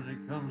that when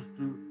it comes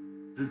to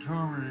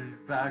determining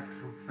facts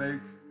from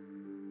fake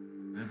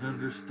and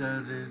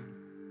understanding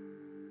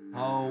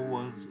how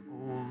one's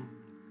own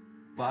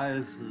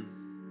biases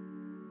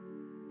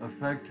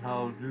affect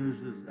how news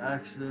is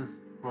accessed,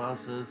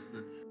 processed,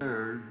 and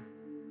shared,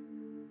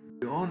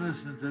 the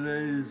onus in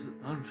today's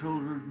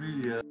unfiltered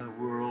media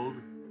world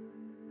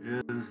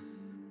is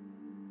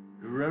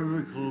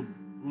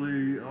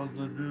irrevocably on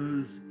the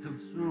news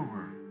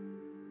consumer.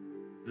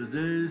 The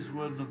days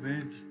when the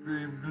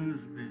mainstream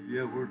news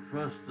media were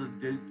trusted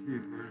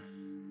gatekeepers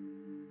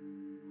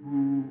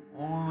who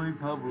only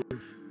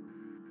published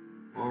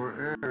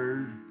or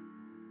aired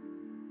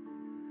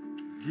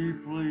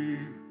deeply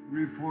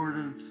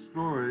reported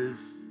stories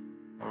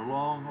are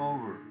long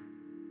over.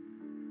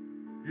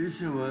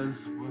 Each of us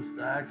must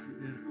act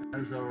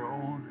as our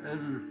own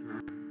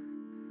editor,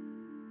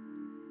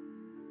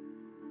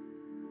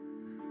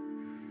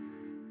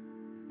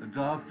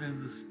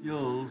 adopting the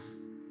skills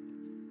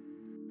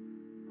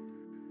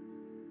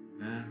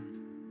and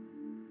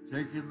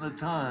taking the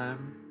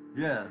time,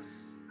 yes,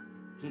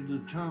 to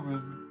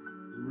determine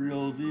the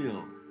real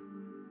deal.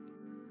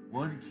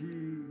 One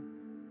key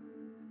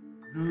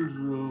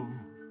newsroom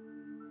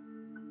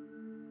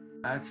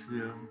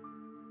axiom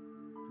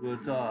to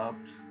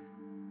adopt: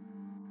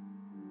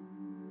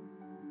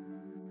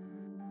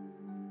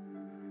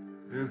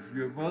 if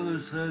your mother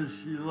says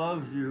she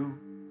loves you,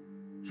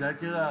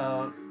 check it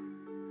out.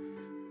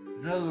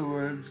 In other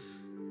words,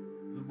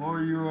 the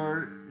more you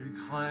are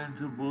inclined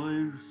to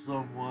believe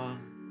someone,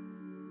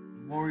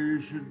 the more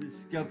you should be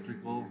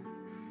skeptical.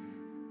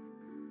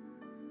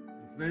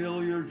 The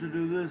failure to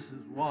do this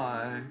is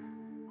why,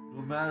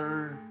 no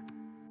matter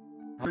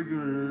how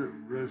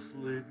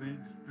rigorously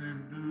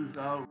mainstream news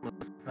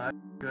outlets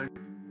fact-check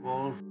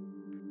false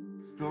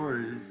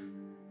stories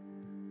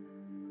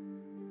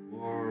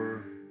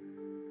or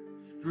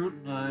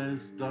scrutinize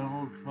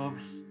Donald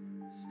Trump's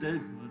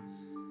statements,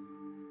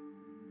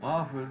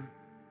 often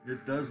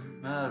it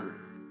doesn't matter.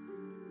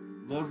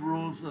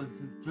 Liberals and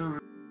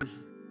conservatives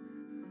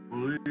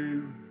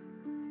believe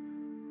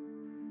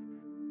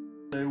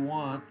they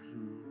want to,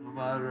 no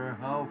matter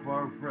how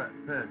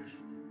far-fetched.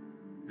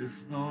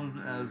 It's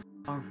known as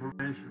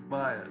confirmation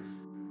bias.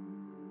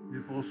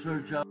 People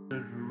search out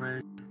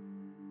information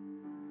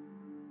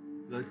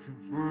that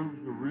confirms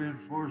or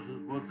reinforces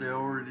what they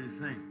already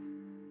think.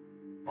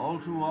 All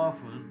too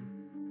often,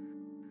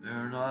 they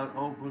are not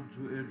open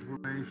to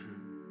information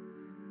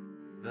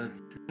that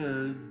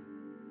could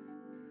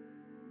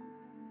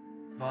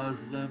cause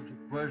them to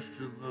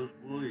question those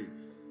beliefs.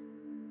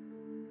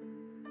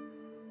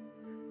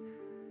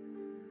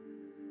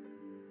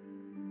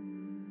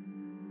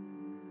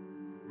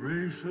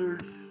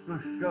 Research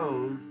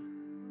shows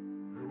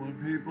that when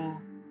people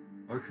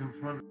are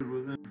confronted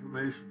with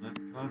information that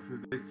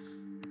contradicts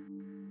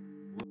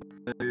what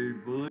they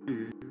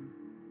believe,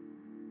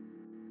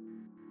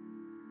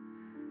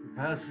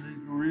 capacity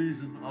to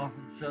reason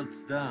often shuts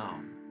down.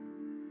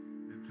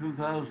 In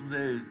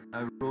 2008, I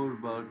wrote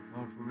about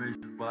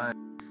confirmation bias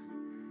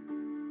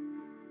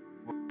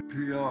for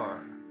PR.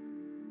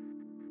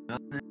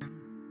 Nothing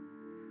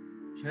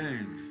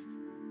changed.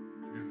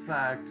 In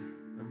fact,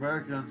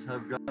 Americans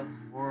have gotten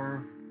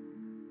more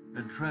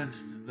entrenched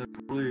in their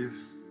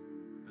beliefs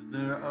and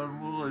their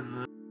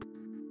unwillingness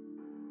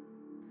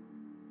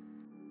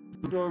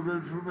to absorb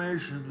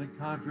information that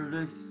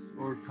contradicts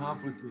or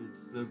complicates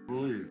their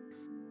beliefs.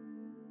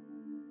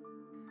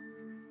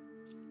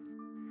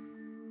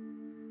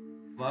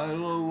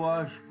 Philo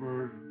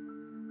Washburn,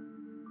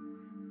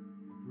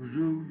 a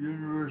Purdue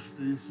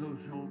University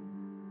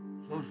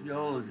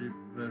sociology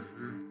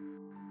professor,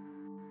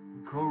 who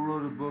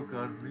co-wrote a book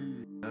on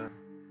media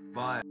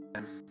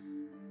bias,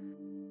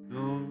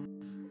 knows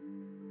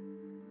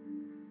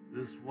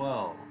this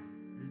well.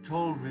 He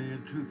told me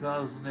in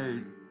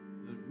 2008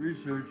 that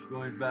research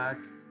going back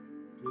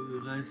to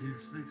the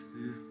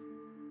 1960s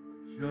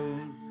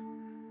shows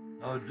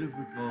how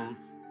difficult,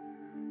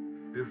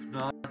 if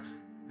not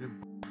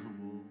impossible,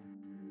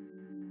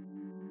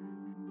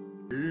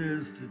 it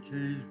is to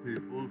change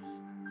people's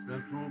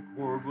central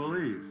core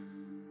beliefs.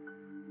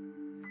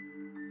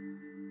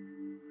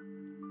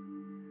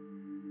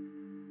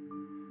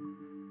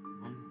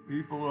 When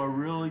people are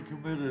really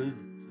committed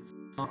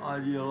to some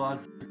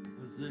ideological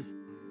position,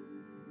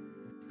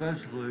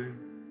 especially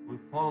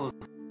with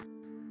politics,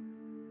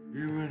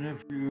 even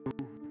if you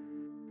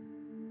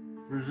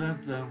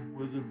present them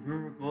with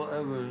empirical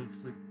evidence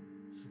that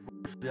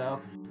supports the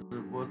opposite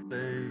of what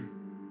they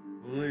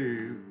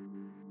believe,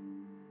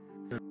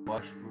 said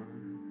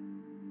Washburn,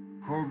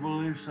 core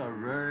beliefs are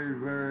very,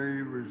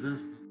 very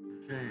resistant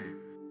to change.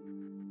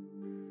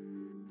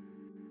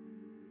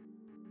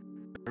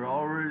 There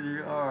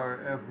already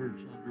are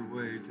efforts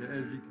underway to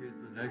educate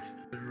the next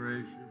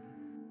generation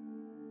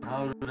on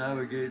how to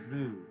navigate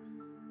news.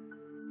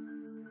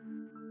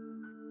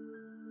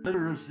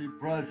 Literacy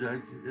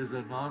Project is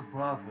a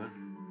nonprofit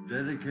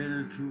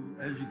dedicated to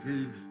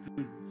educating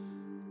students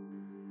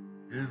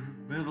in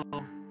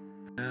middle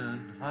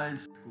and high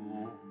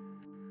school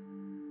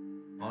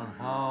on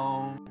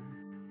how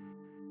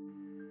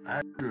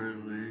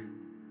accurately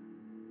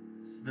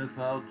sniff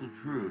out the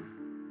truth.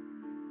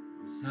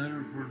 The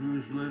Center for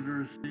News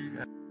Literacy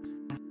at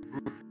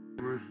Brook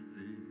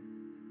University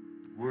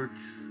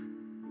works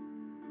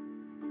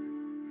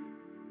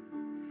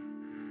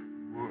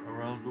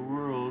around the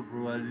world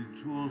providing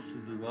tools to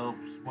develop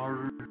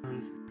smarter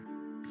news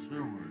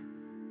consumers.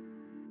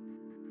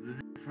 The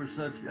need for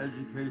such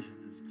education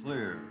is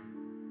clear.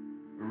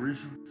 A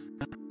recent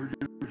Stanford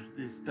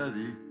University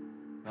study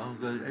found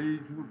that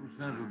 82%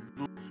 of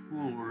middle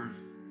schoolers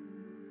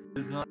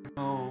did not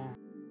know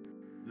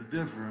the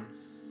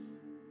difference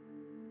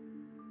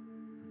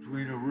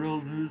between a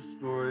real news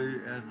story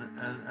and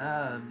an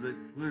ad that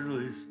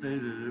clearly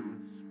stated it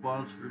was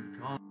sponsored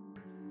content.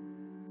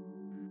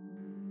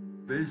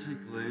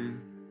 Basically,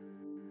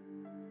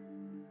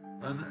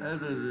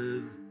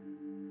 unedited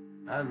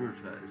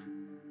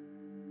advertising.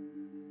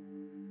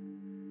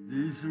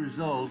 These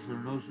results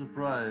are no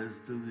surprise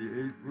to the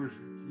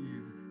 8-person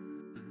team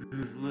at the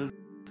News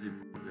Literacy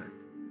Project.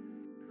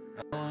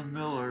 Alan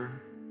Miller,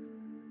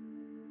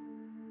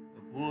 a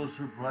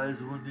Pulitzer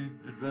Prize-winning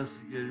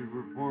investigative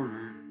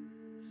reporter,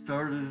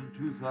 started in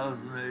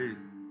 2008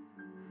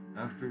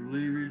 after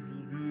leaving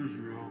the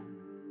newsroom.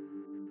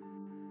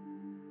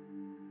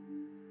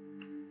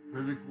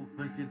 Critical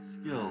thinking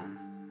skills,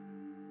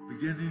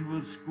 beginning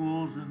with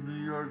schools in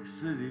New York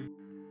City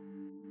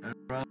and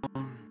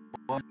around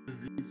Washington,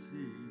 D.C.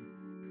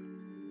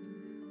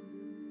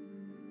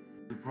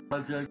 The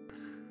project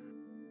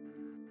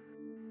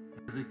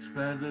has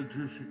expanded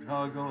to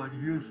Chicago and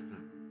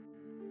Houston.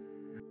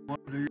 In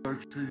one New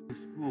York City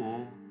school,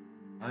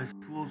 high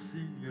school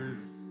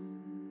seniors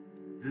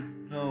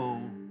didn't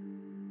know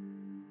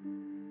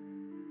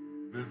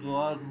Bin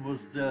Laden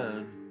was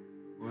dead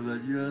or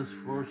that U.S.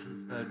 forces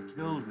had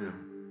killed him,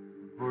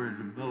 according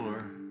to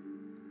Miller.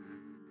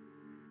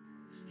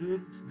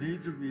 Students need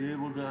to be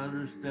able to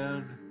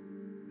understand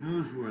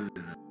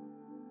newsworthiness,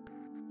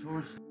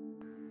 sources,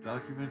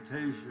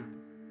 documentation,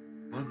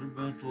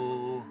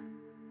 fundamental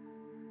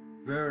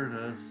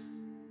fairness,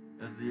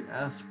 and the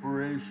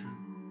aspiration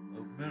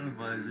of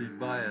minimizing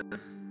bias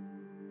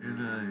in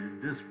a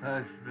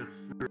dispassionate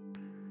search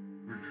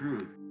for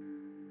truth,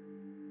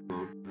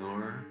 wrote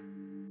Miller.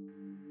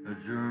 A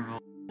journal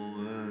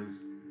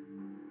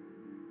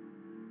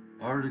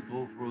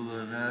article for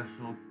the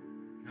National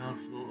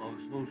Council of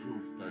Social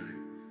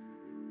Studies.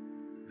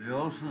 They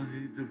also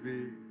need to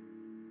be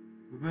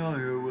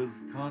familiar with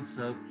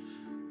concepts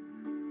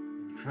of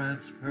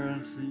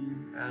transparency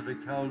and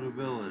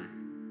accountability.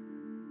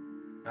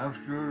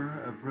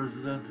 After a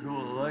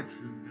presidential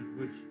election in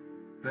which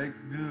fake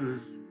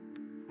news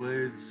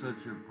played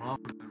such a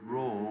prominent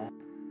role,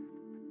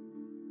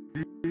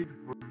 the need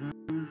for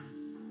news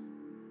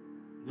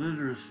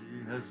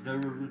literacy has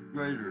never been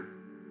greater.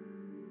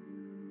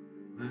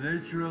 The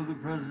nature of the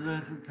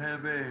presidential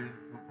campaign,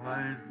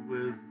 combined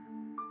with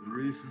the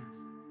recent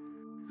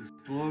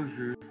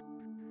disclosures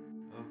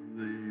of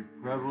the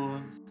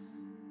prevalence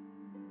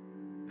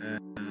and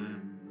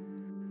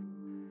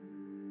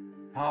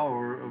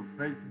power of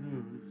fake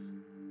news,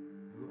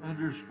 have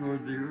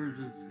underscored the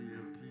urgency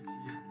of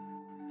teaching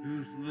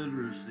news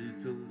literacy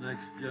to the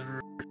next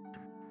generation,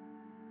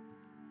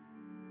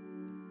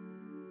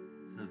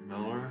 said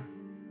Miller.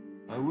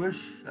 I wish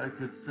I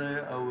could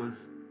say I was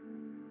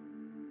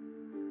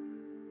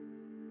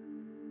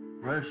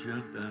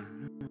prescient and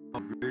knew how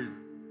great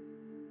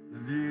the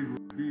need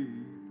would be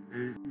 8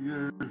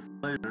 years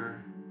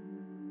later,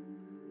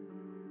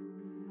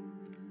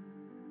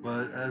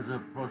 but as a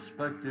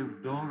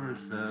prospective donor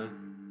said,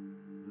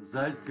 the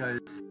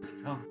zeitgeist has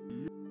come to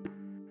you.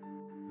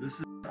 This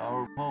is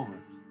our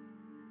moment.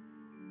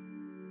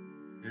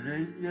 In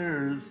 8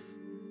 years,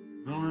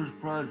 Miller's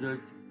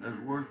project has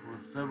worked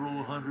with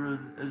several hundred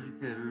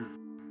educators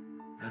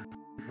and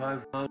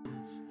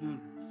 25,000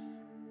 students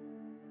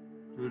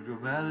to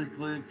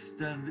dramatically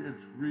extend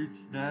its reach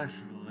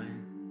nationally.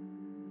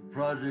 The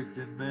project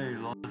in May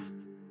launched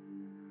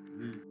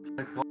the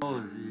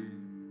Technology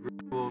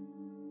Virtual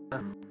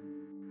Classroom,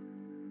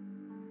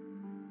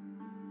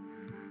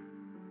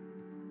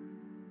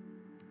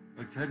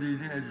 a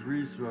cutting-edge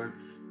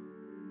resource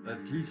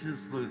that teaches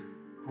the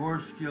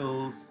core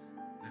skills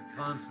and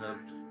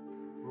concepts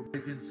for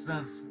making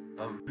sense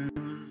of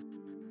news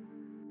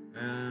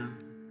and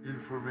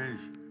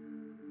information.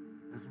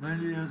 As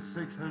many as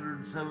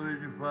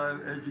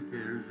 675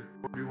 educators in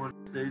 41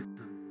 states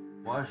and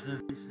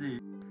Washington,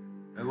 D.C.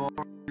 have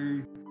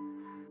already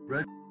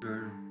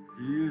registered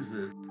to use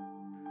it,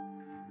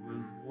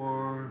 with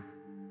more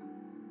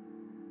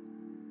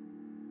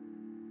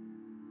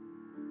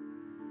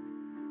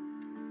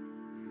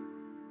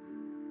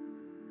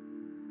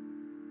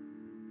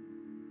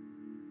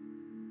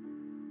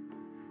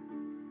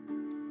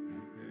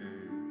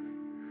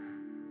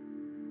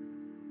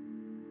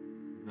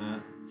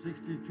than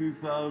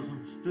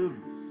 62,000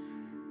 students.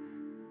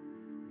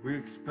 We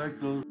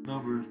expect those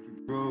numbers to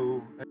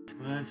grow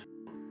exponentially.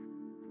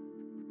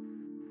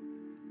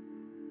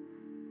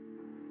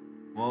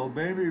 While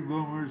baby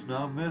boomers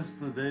now miss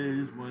the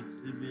days when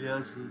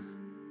CBS's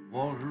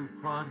Walter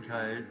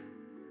Cronkite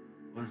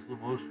was the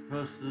most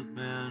trusted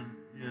man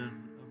in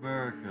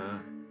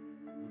America,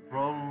 the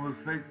problem with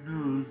fake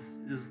news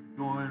isn't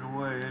going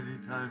away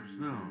anytime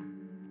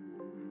soon.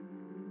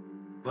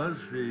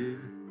 BuzzFeed,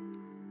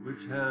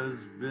 which has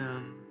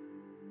been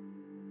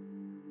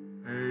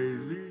a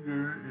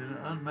leader in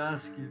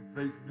unmasking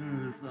fake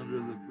news under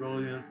the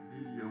brilliant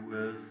media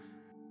whiz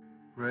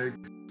Craig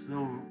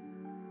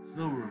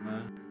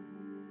Silverman,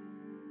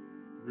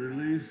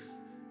 released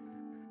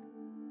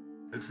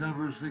a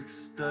December 6th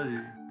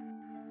study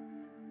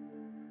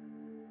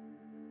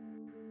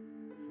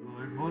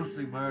showing most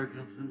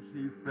Americans who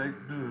see fake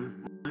news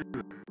believe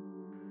it.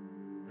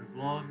 As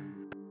long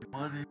as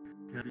money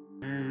can be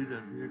made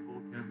and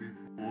people can be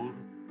fooled,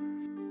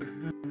 fake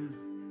news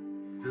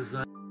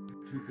designed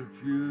to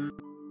confuse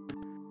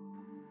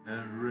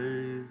and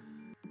raise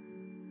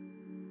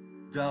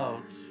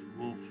doubts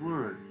will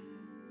flourish.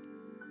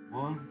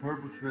 One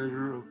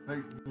perpetrator of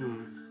fake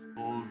news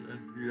told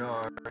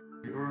NPR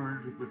he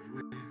earned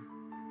between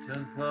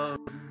 $10,000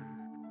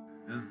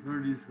 and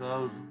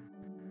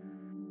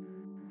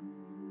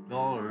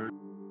 $30,000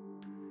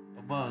 a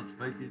month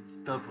making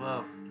stuff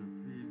up to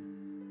feed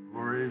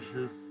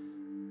voracious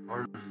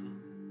partisan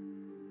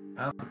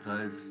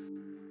appetites,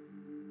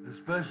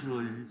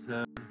 especially, he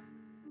said,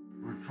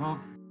 for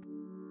Trump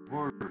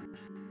supporters.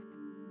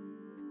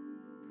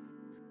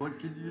 What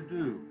can you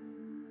do?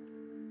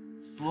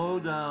 Slow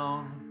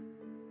down,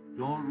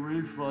 don't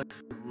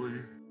reflexively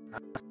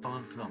pass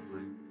on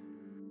something.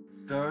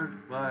 Start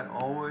by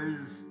always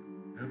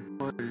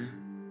employing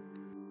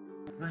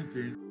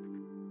thinking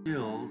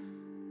skills.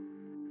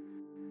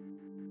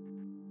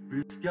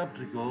 Be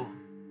skeptical,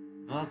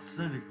 not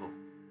cynical.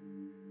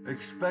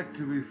 Expect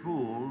to be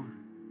fooled.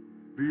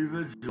 Be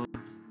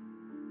vigilant.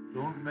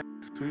 Don't make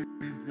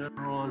sweeping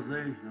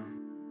generalizations.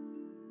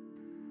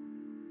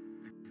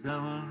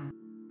 Examine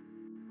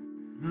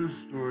news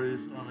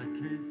stories on a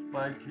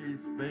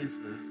case-by-case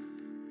basis.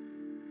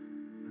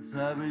 A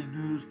savvy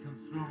news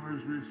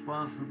consumer's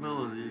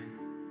responsibility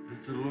is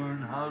to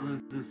learn how to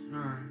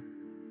discern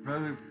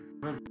credible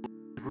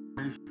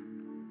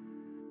information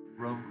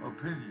from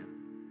opinion.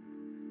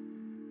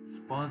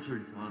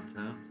 Sponsored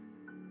content,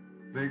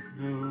 fake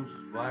news,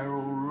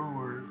 viral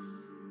rumors,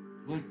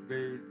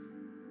 clickbait,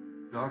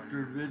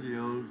 doctored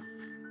videos.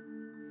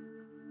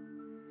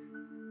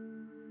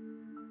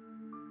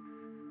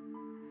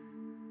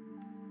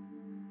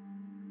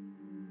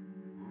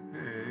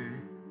 Okay.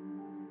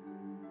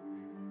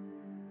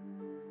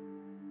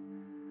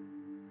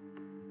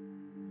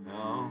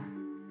 Now,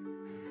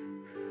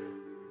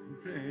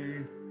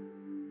 okay.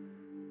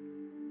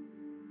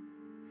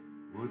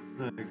 What's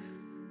next?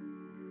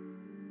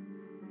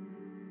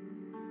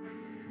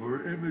 For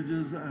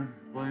images and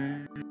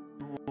plain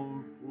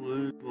old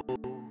political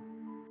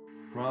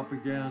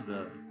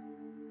propaganda,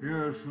 here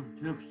are some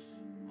tips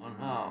on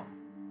how.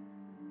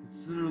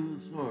 Consider the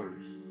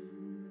source.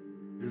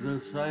 Is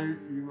a site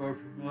you are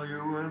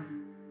familiar with?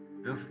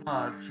 If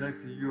not, check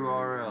the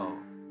URL.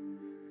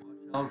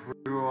 Watch out for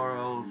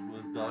URLs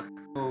with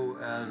 .co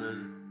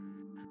added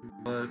to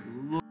what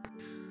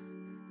looks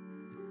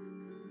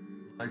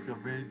like a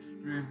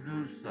mainstream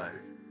news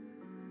site.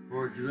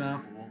 For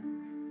example,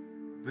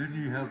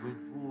 many have been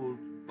fooled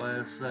by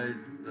a site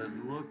that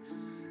looks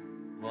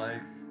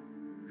like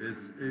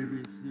it's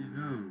ABC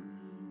News,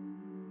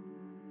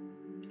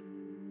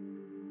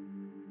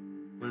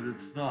 but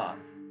it's not.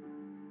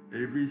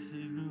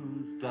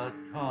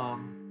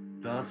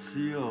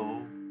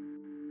 abcnews.com.co.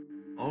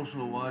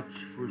 Also watch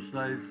for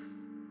sites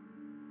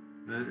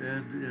that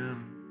end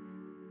in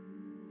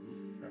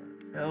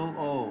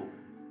LO,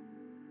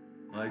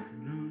 like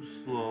News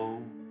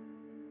Slow.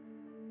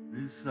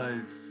 These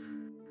sites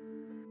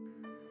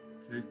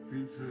take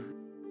pieces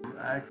of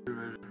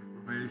accurate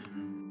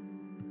information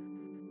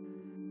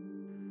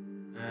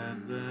and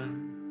then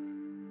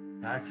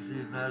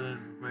packaging that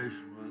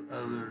information with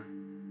other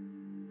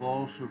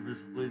false or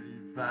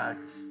misleading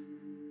facts,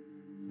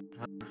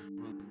 sometimes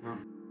for the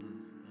purposes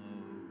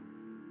of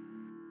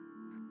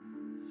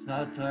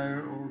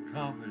satire or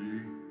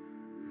comedy,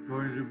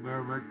 according to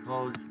Merrimack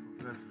College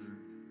professor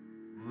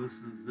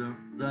Melissa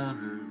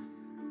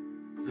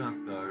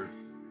Zamdars,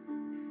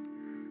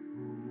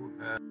 who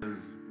has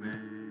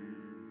made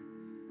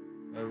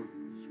a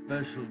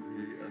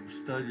specialty of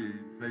studying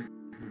fake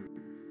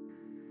news.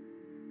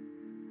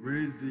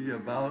 Read the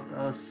About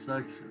Us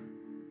section.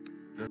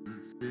 Does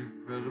it seem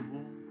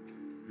credible?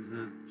 Is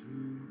it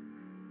too?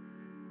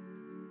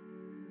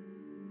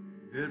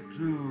 It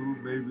too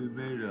may be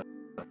made up.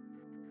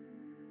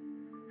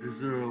 Is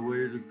there a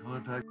way to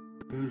contact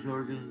the news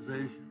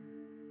organization?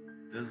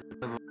 Does it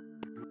have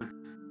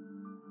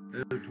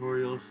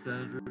editorial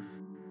standards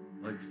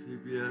like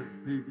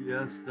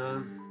PBS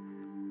does?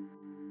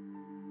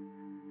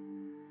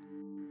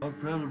 How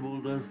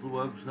credible does the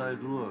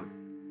website look?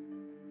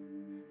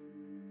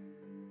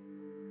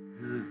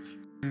 Is it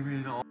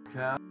screaming all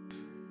caps?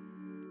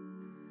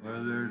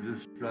 Are there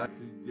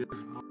distracting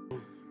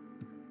gizmos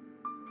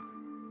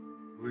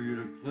for you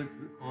to click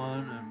on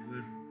and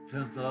win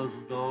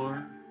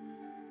 $10,000?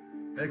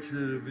 Exit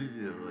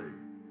immediately.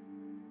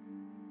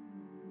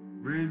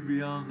 Read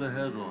beyond the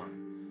headlines.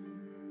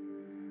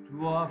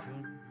 Too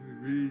often we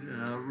read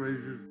an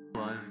outrageous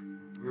headline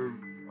and curb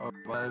our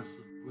bias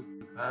and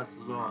quickly pass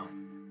it on.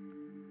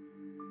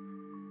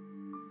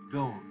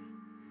 Don't.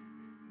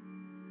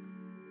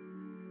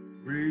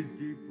 Read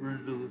deeper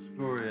into the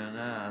story and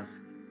ask,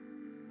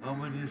 how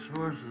many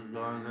sources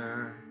are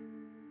there?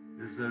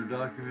 Is there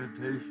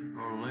documentation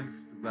or links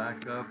to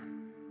back up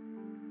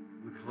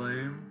the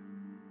claim?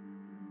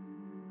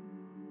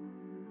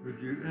 Could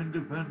you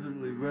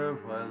independently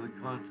verify the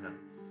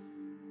contents?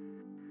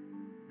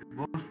 In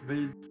most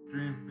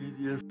mainstream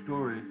media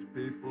stories,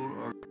 people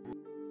are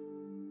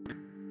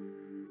quoting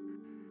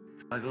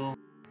title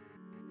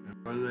and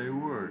where they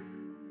work,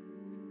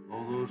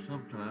 although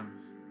sometimes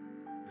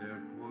they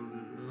are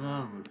quoted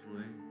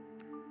anonymously.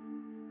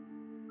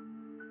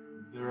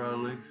 There are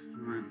links to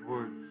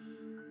reports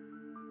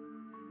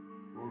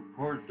or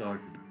court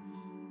documents.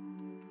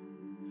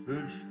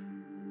 Search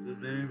the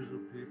names of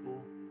people,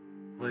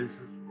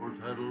 places, or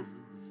titles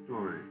in the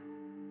story.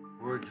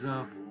 For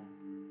example,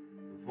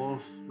 the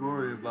false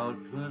story about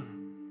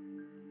Clinton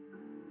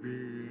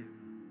being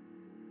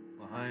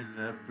behind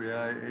an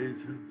FBI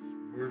agent's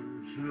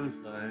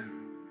murder-suicide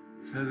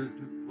said it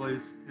took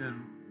place in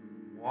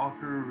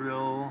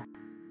Walkerville,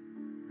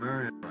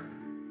 Maryland.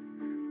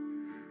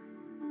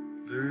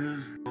 There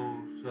is no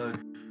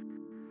such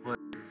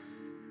place.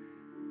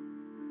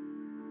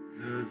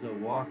 There is a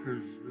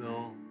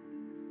Walkersville.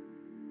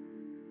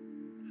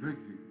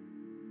 Tricky.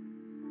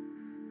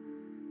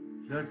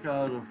 Check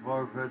out a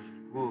far-fetched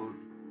quote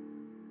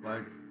by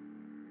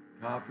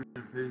copying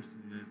and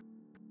pasting it in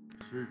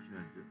the search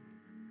engine.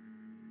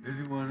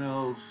 Anyone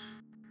else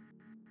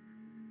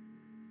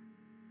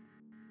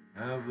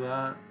have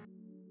that?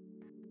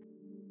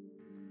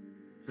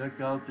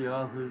 Check out the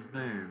author's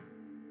name.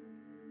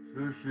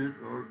 search it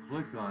or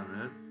click on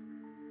it.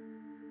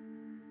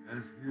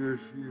 Has he or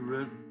she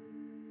written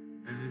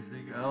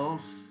anything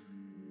else?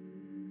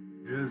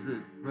 Is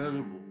it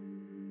credible?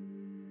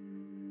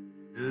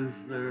 Is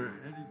there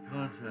any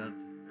content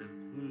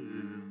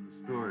included in the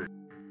story?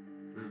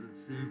 Does it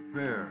seem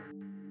fair?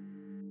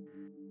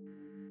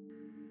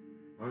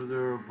 Are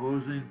there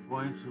opposing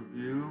points of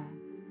view?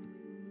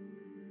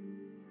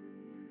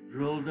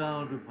 Drill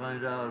down to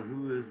find out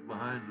who is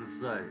behind the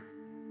site,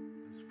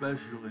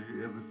 especially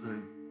if it's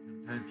a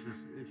contentious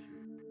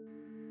issue.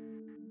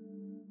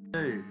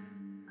 Hey,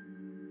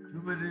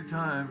 too many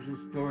times a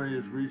story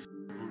is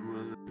recycled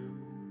with a new,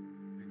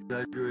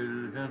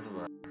 exaggerated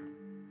headline.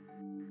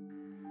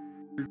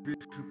 You'd be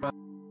surprised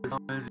how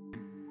many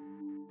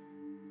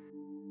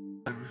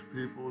times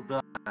people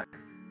die.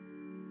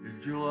 In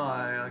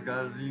July, I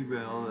got an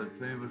email that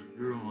famous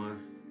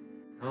journalist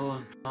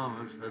Helen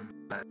Thomas had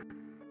died.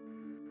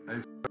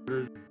 I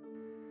started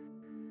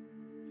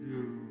to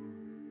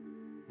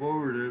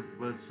forward it,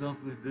 but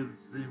something didn't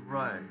seem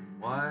right.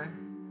 Why?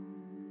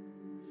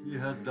 She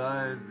had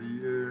died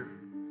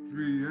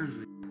 3 years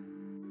ago.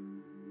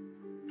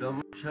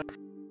 Double check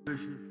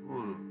suspicious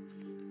photos.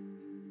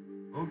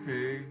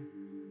 Okay.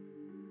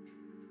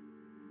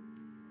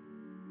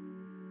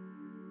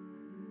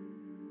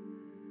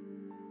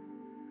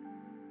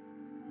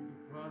 You can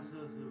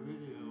process the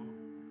video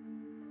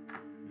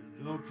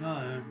in no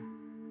time.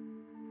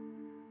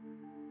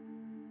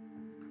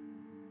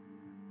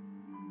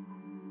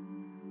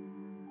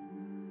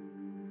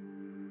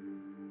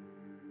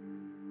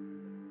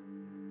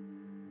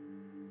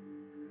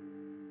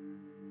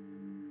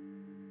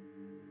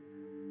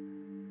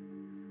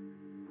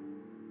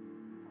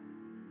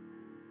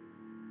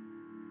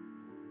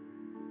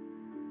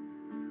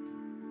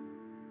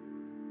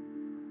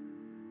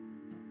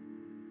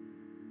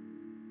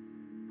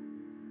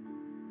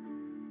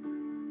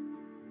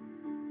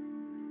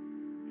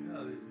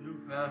 These new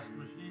fast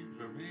machines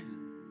are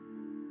amazing.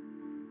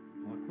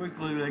 How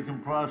quickly they can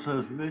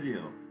process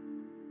video.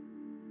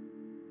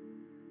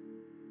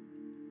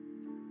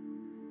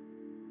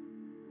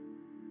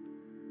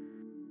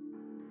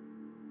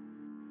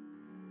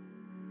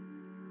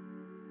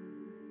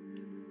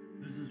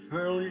 This is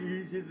fairly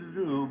easy to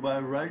do by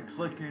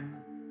right-clicking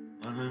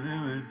on an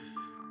image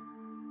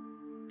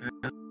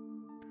and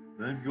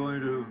then going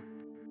to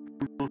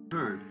Google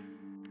search.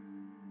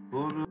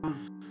 Photos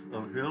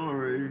of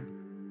Hillary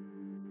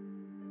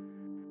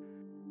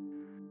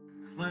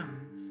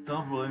Clinton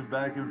stumbling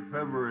back in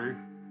February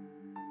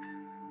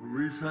were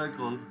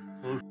recycled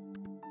close to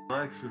the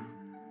election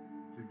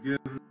to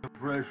give the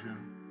impression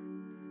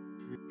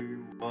she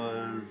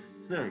was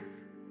sick.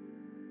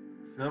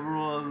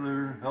 Several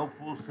other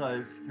helpful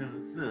sites can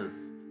assist.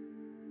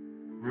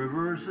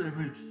 Reverse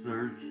image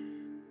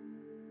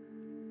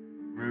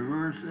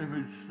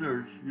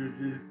search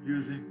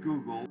using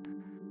Google.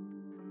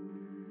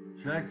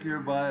 Check your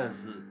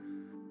biases.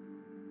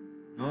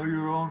 Know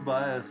your own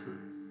biases.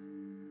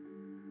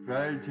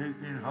 Try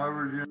taking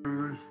Harvard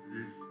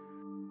University's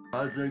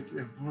Project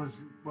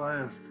Implicit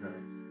Bias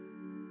Test.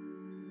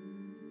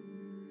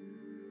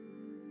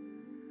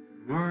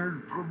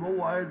 Learn from a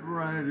wide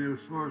variety of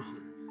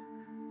sources.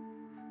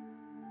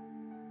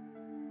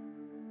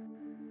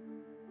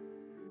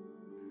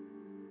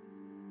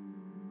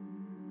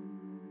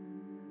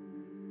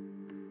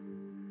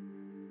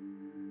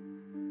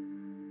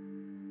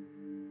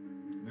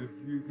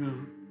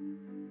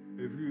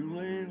 If you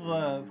lean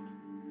left,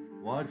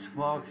 watch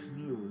Fox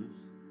News,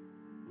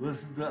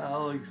 listen to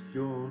Alex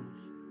Jones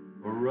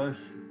or Rush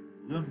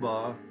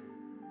Limbaugh,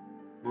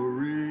 or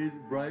read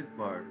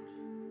Breitbart.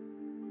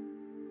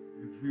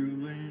 If you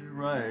lean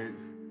right,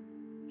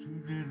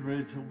 tune in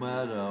Rachel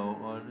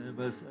Maddow on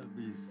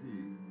MSNBC.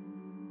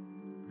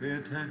 Pay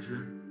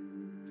attention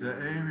to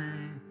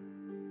Amy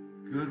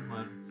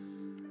Goodman's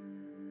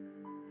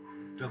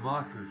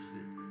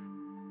Democracy.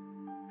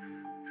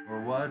 Or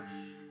watch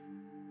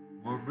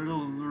more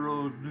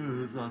middle-of-the-road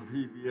news on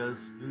PBS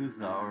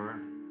NewsHour.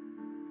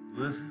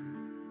 Listen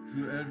to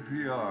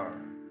NPR.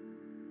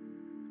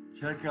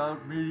 Check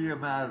out Media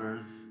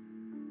Matters,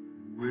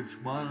 which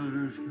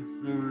monitors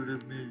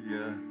conservative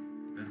media,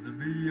 and the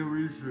Media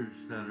Research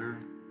Center,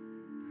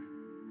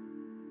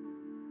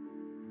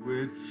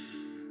 which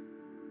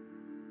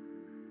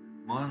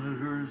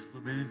monitors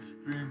the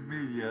mainstream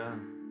media.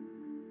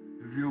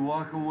 If you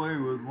walk away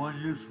with one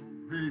useful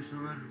piece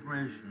of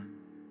information,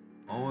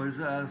 always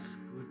ask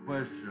the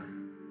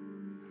question,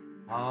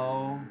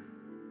 how?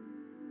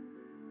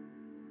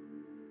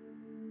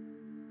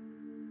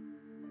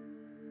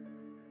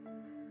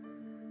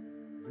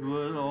 Do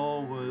it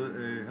all with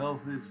a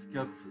healthy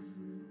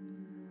skepticism.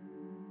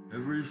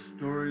 Every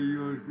story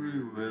you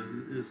agree with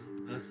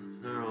isn't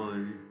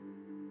necessarily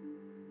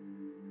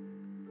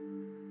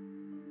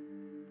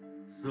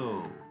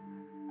so.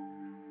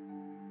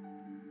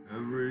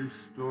 Every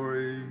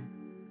story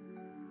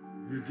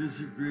you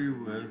disagree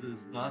with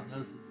is not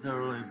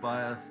necessarily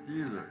biased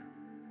either.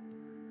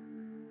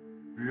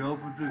 Be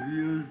open to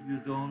views you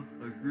don't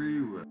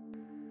agree with.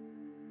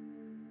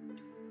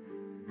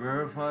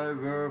 Verify,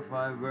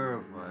 verify,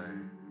 verify,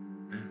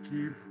 and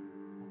keep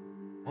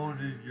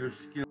honing your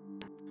skill.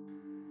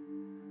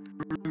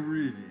 Further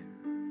reading.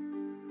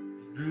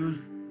 News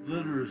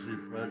Literacy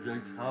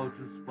Project's How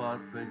to Spot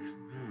Fake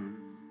News.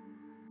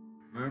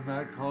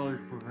 Merrimack College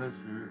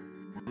Professor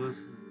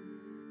Melissa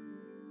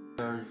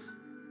Stars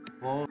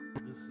false,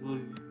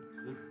 misleading,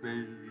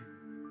 clickbaity,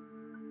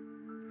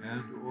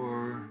 and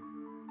or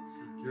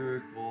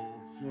satirical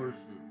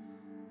sources.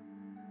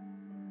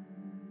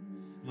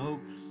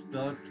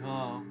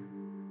 Snopes.com,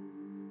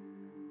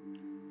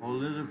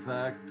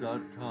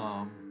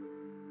 PolitiFact.com,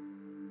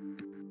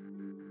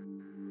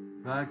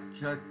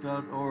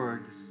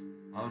 FactCheck.org,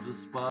 How to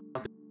Spot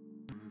News,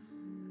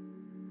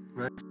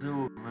 Greg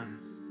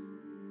Silverman's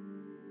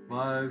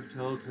 5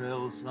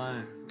 Telltale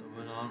Signs of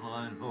an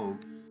Online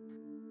Hoax,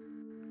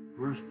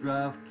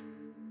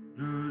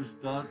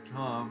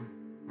 FirstDraftNews.com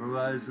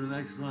provides an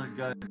excellent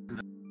guide to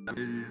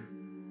navigating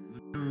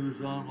the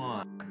news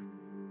online.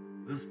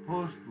 This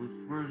post was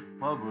first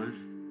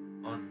published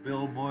on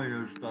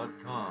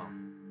BillMoyers.com.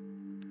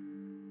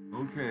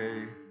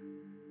 Okay.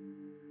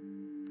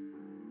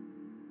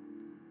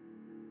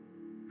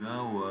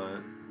 Now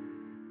what?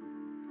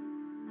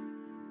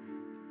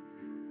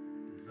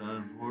 Is that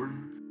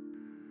important?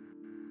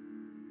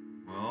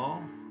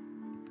 Well,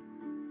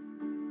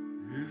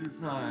 you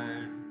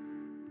decide.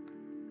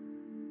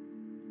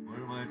 What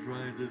am I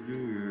trying to do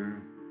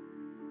here?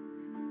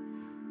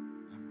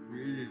 I'm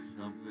creating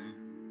something.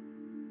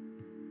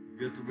 You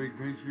get the big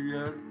picture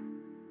yet?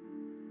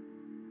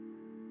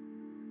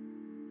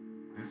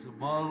 It's a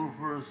model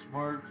for a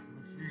smart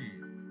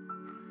machine.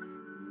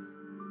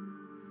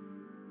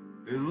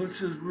 It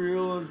looks as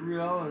real as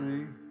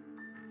reality.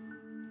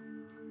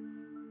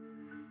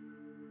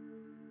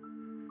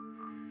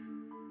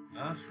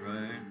 That's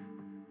right.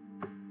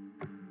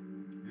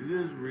 It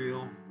is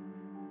real.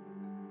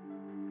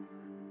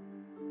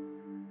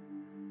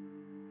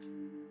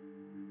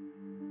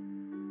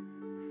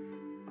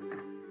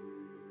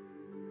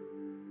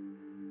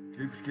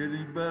 Keeps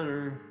getting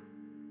better.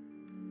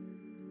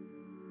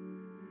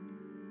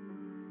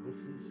 What's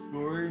the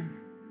story?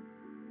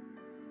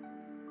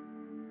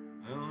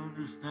 I don't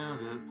understand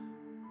it.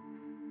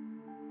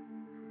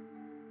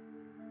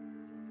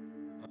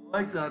 I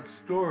like that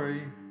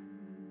story.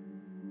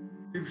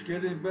 Keeps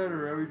getting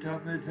better every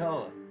time they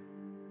tell it.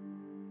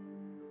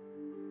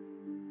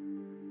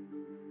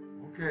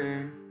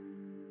 Okay,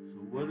 so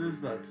what is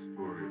that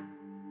story?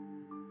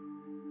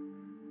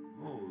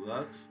 Oh,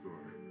 that story.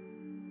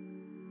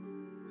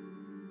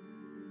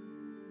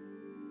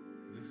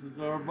 This is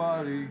our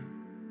body.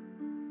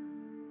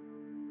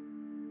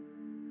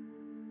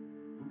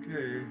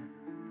 Okay.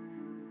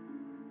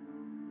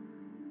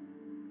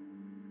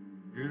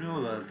 You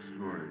know that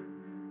story.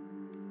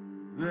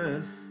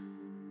 This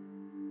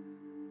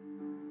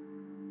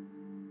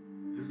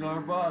is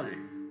our body.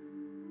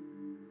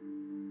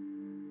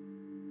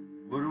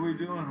 What are we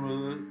doing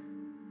with it?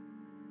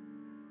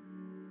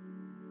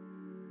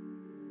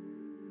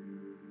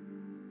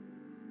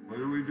 What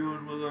are we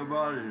doing with our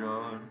body,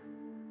 Don?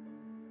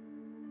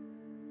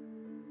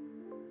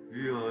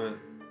 Feel it.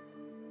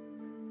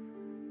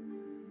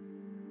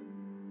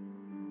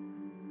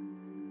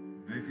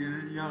 Making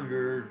it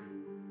younger.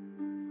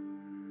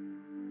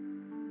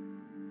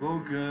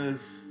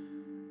 Focus.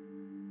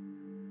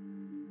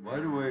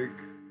 Wide awake.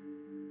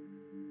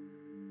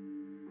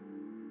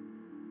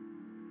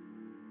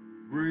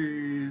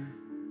 Breathe.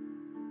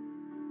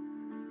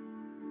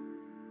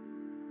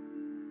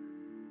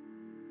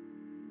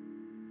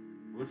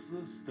 What's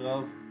this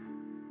stuff?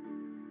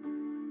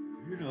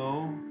 You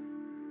know.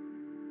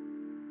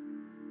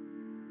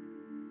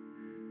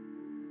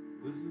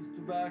 This is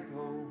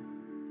tobacco.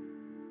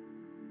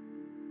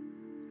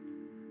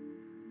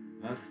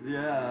 That's the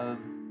ad.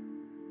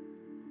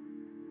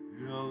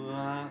 You know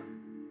that?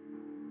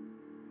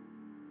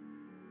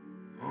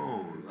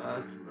 Oh,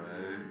 that's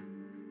right.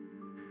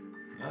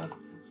 That's the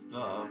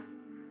stuff.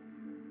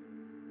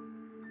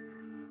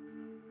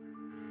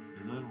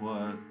 And then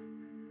what?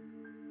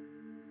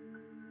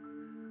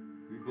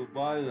 People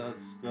buy that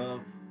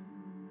stuff.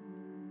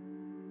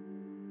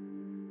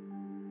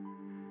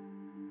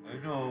 I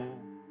know.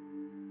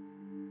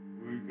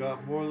 We've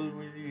got more than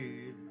we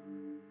need.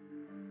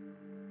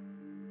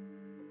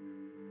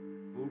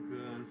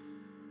 Focus.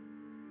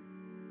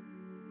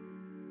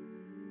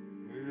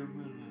 Wait a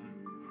minute.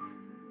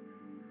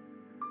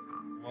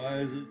 Why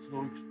is it so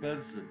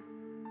expensive?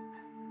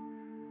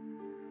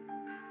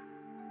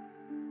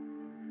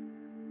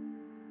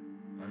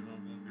 I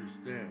don't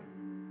understand.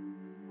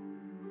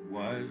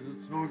 Why is it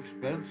so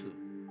expensive?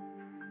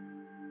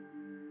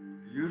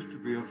 It used to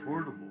be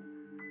affordable.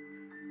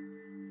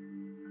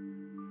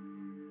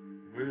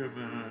 Wait a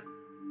minute.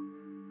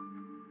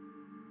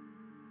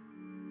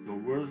 So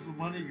where's the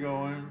money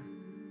going?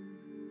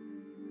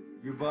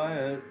 You buy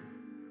it.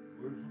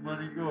 Where's the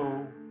money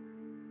go?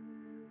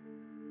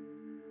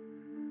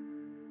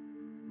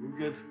 Who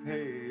gets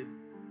paid?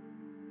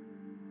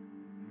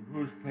 And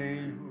who's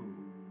paying who?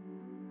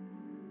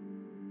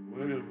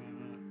 Wait a minute.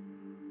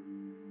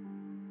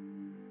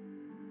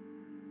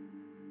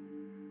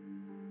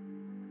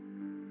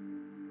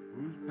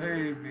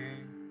 paid me.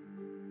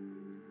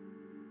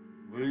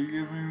 What do you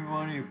give me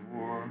money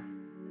for?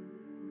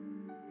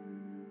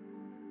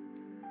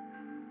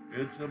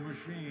 It's a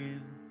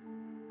machine.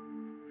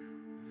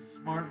 It's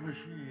a smart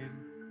machine.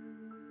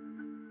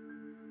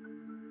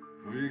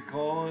 What do you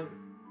call it?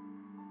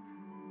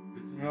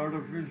 It's an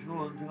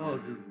artificial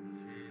intelligence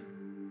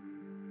machine.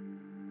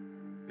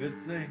 It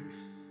thinks.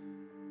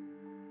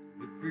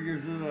 It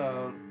figures it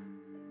out.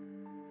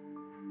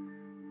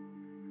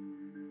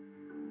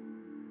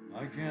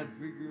 I can't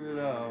figure it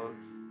out.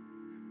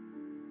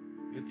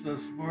 It's a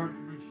smart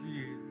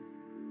machine.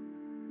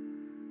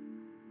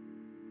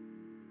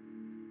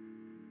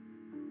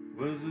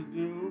 What does it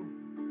do?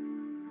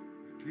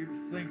 It keeps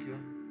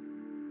thinking.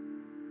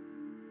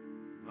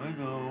 I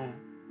know.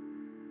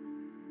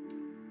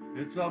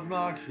 It's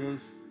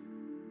obnoxious.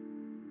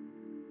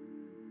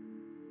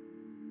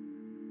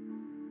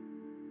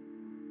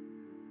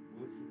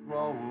 What's the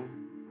problem?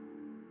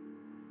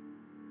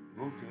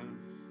 Okay.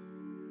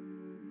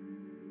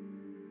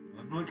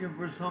 I'm looking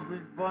for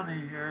something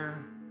funny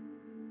here.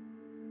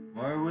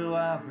 Why are we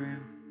laughing?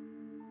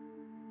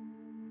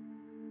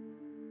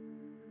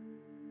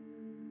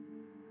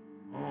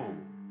 Oh,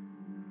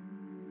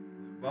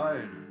 they're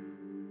buying it.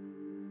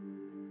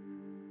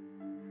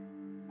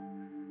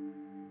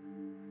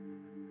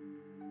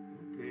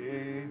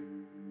 Okay.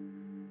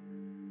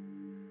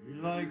 You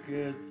like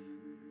it.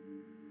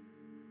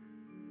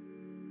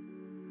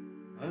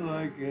 I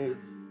like it.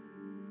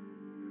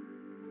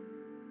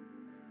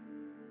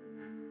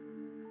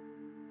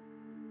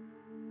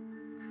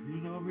 You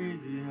know me,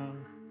 Gina.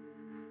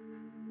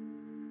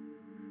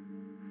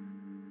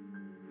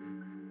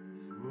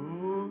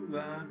 Smooth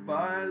and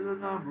by the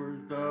numbers,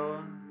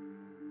 darling.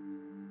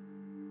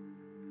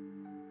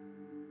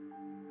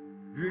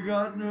 You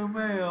got new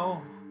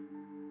mail.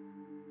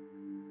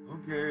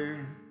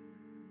 Okay.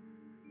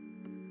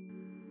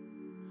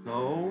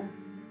 So?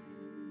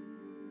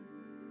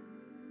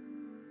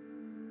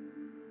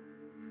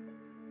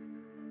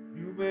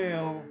 New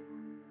mail.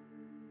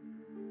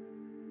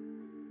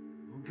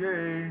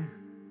 Okay.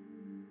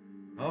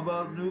 How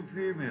about new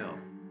female?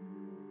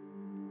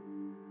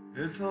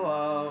 It's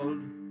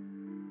allowed.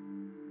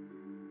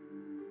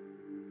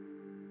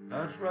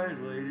 That's right,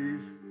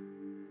 ladies.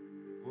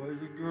 Boys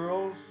and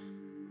girls.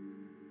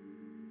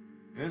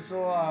 It's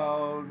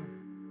allowed.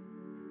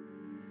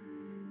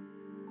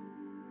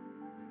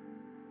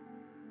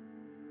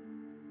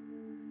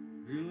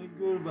 Feeling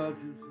good about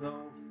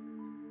yourself.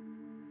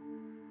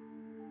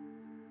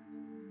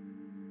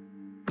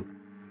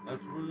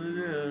 That's what it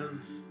is.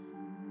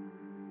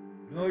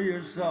 Know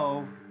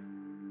yourself.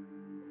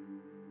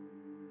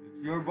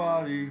 It's your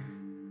body.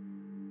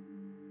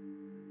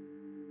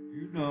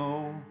 You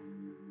know.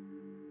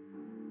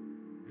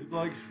 It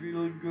likes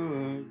feeling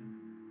good.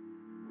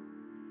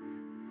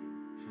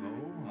 So,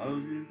 how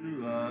did you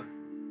do that?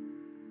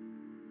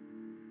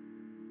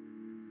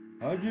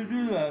 How'd you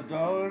do that,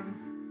 darling?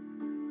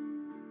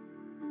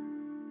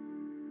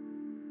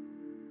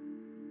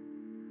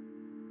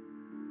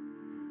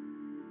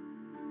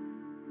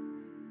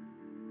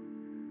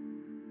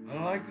 I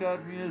like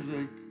that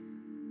music.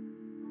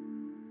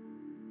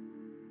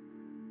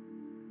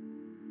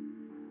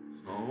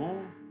 So,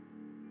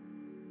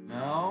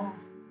 now,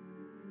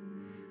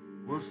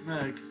 what's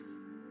next?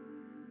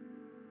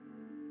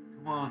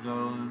 Come on,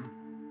 darling.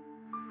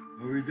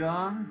 Are we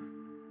done?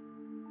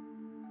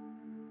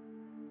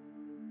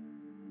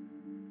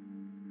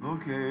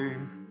 Okay.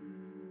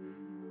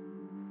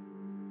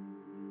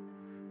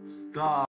 Stop.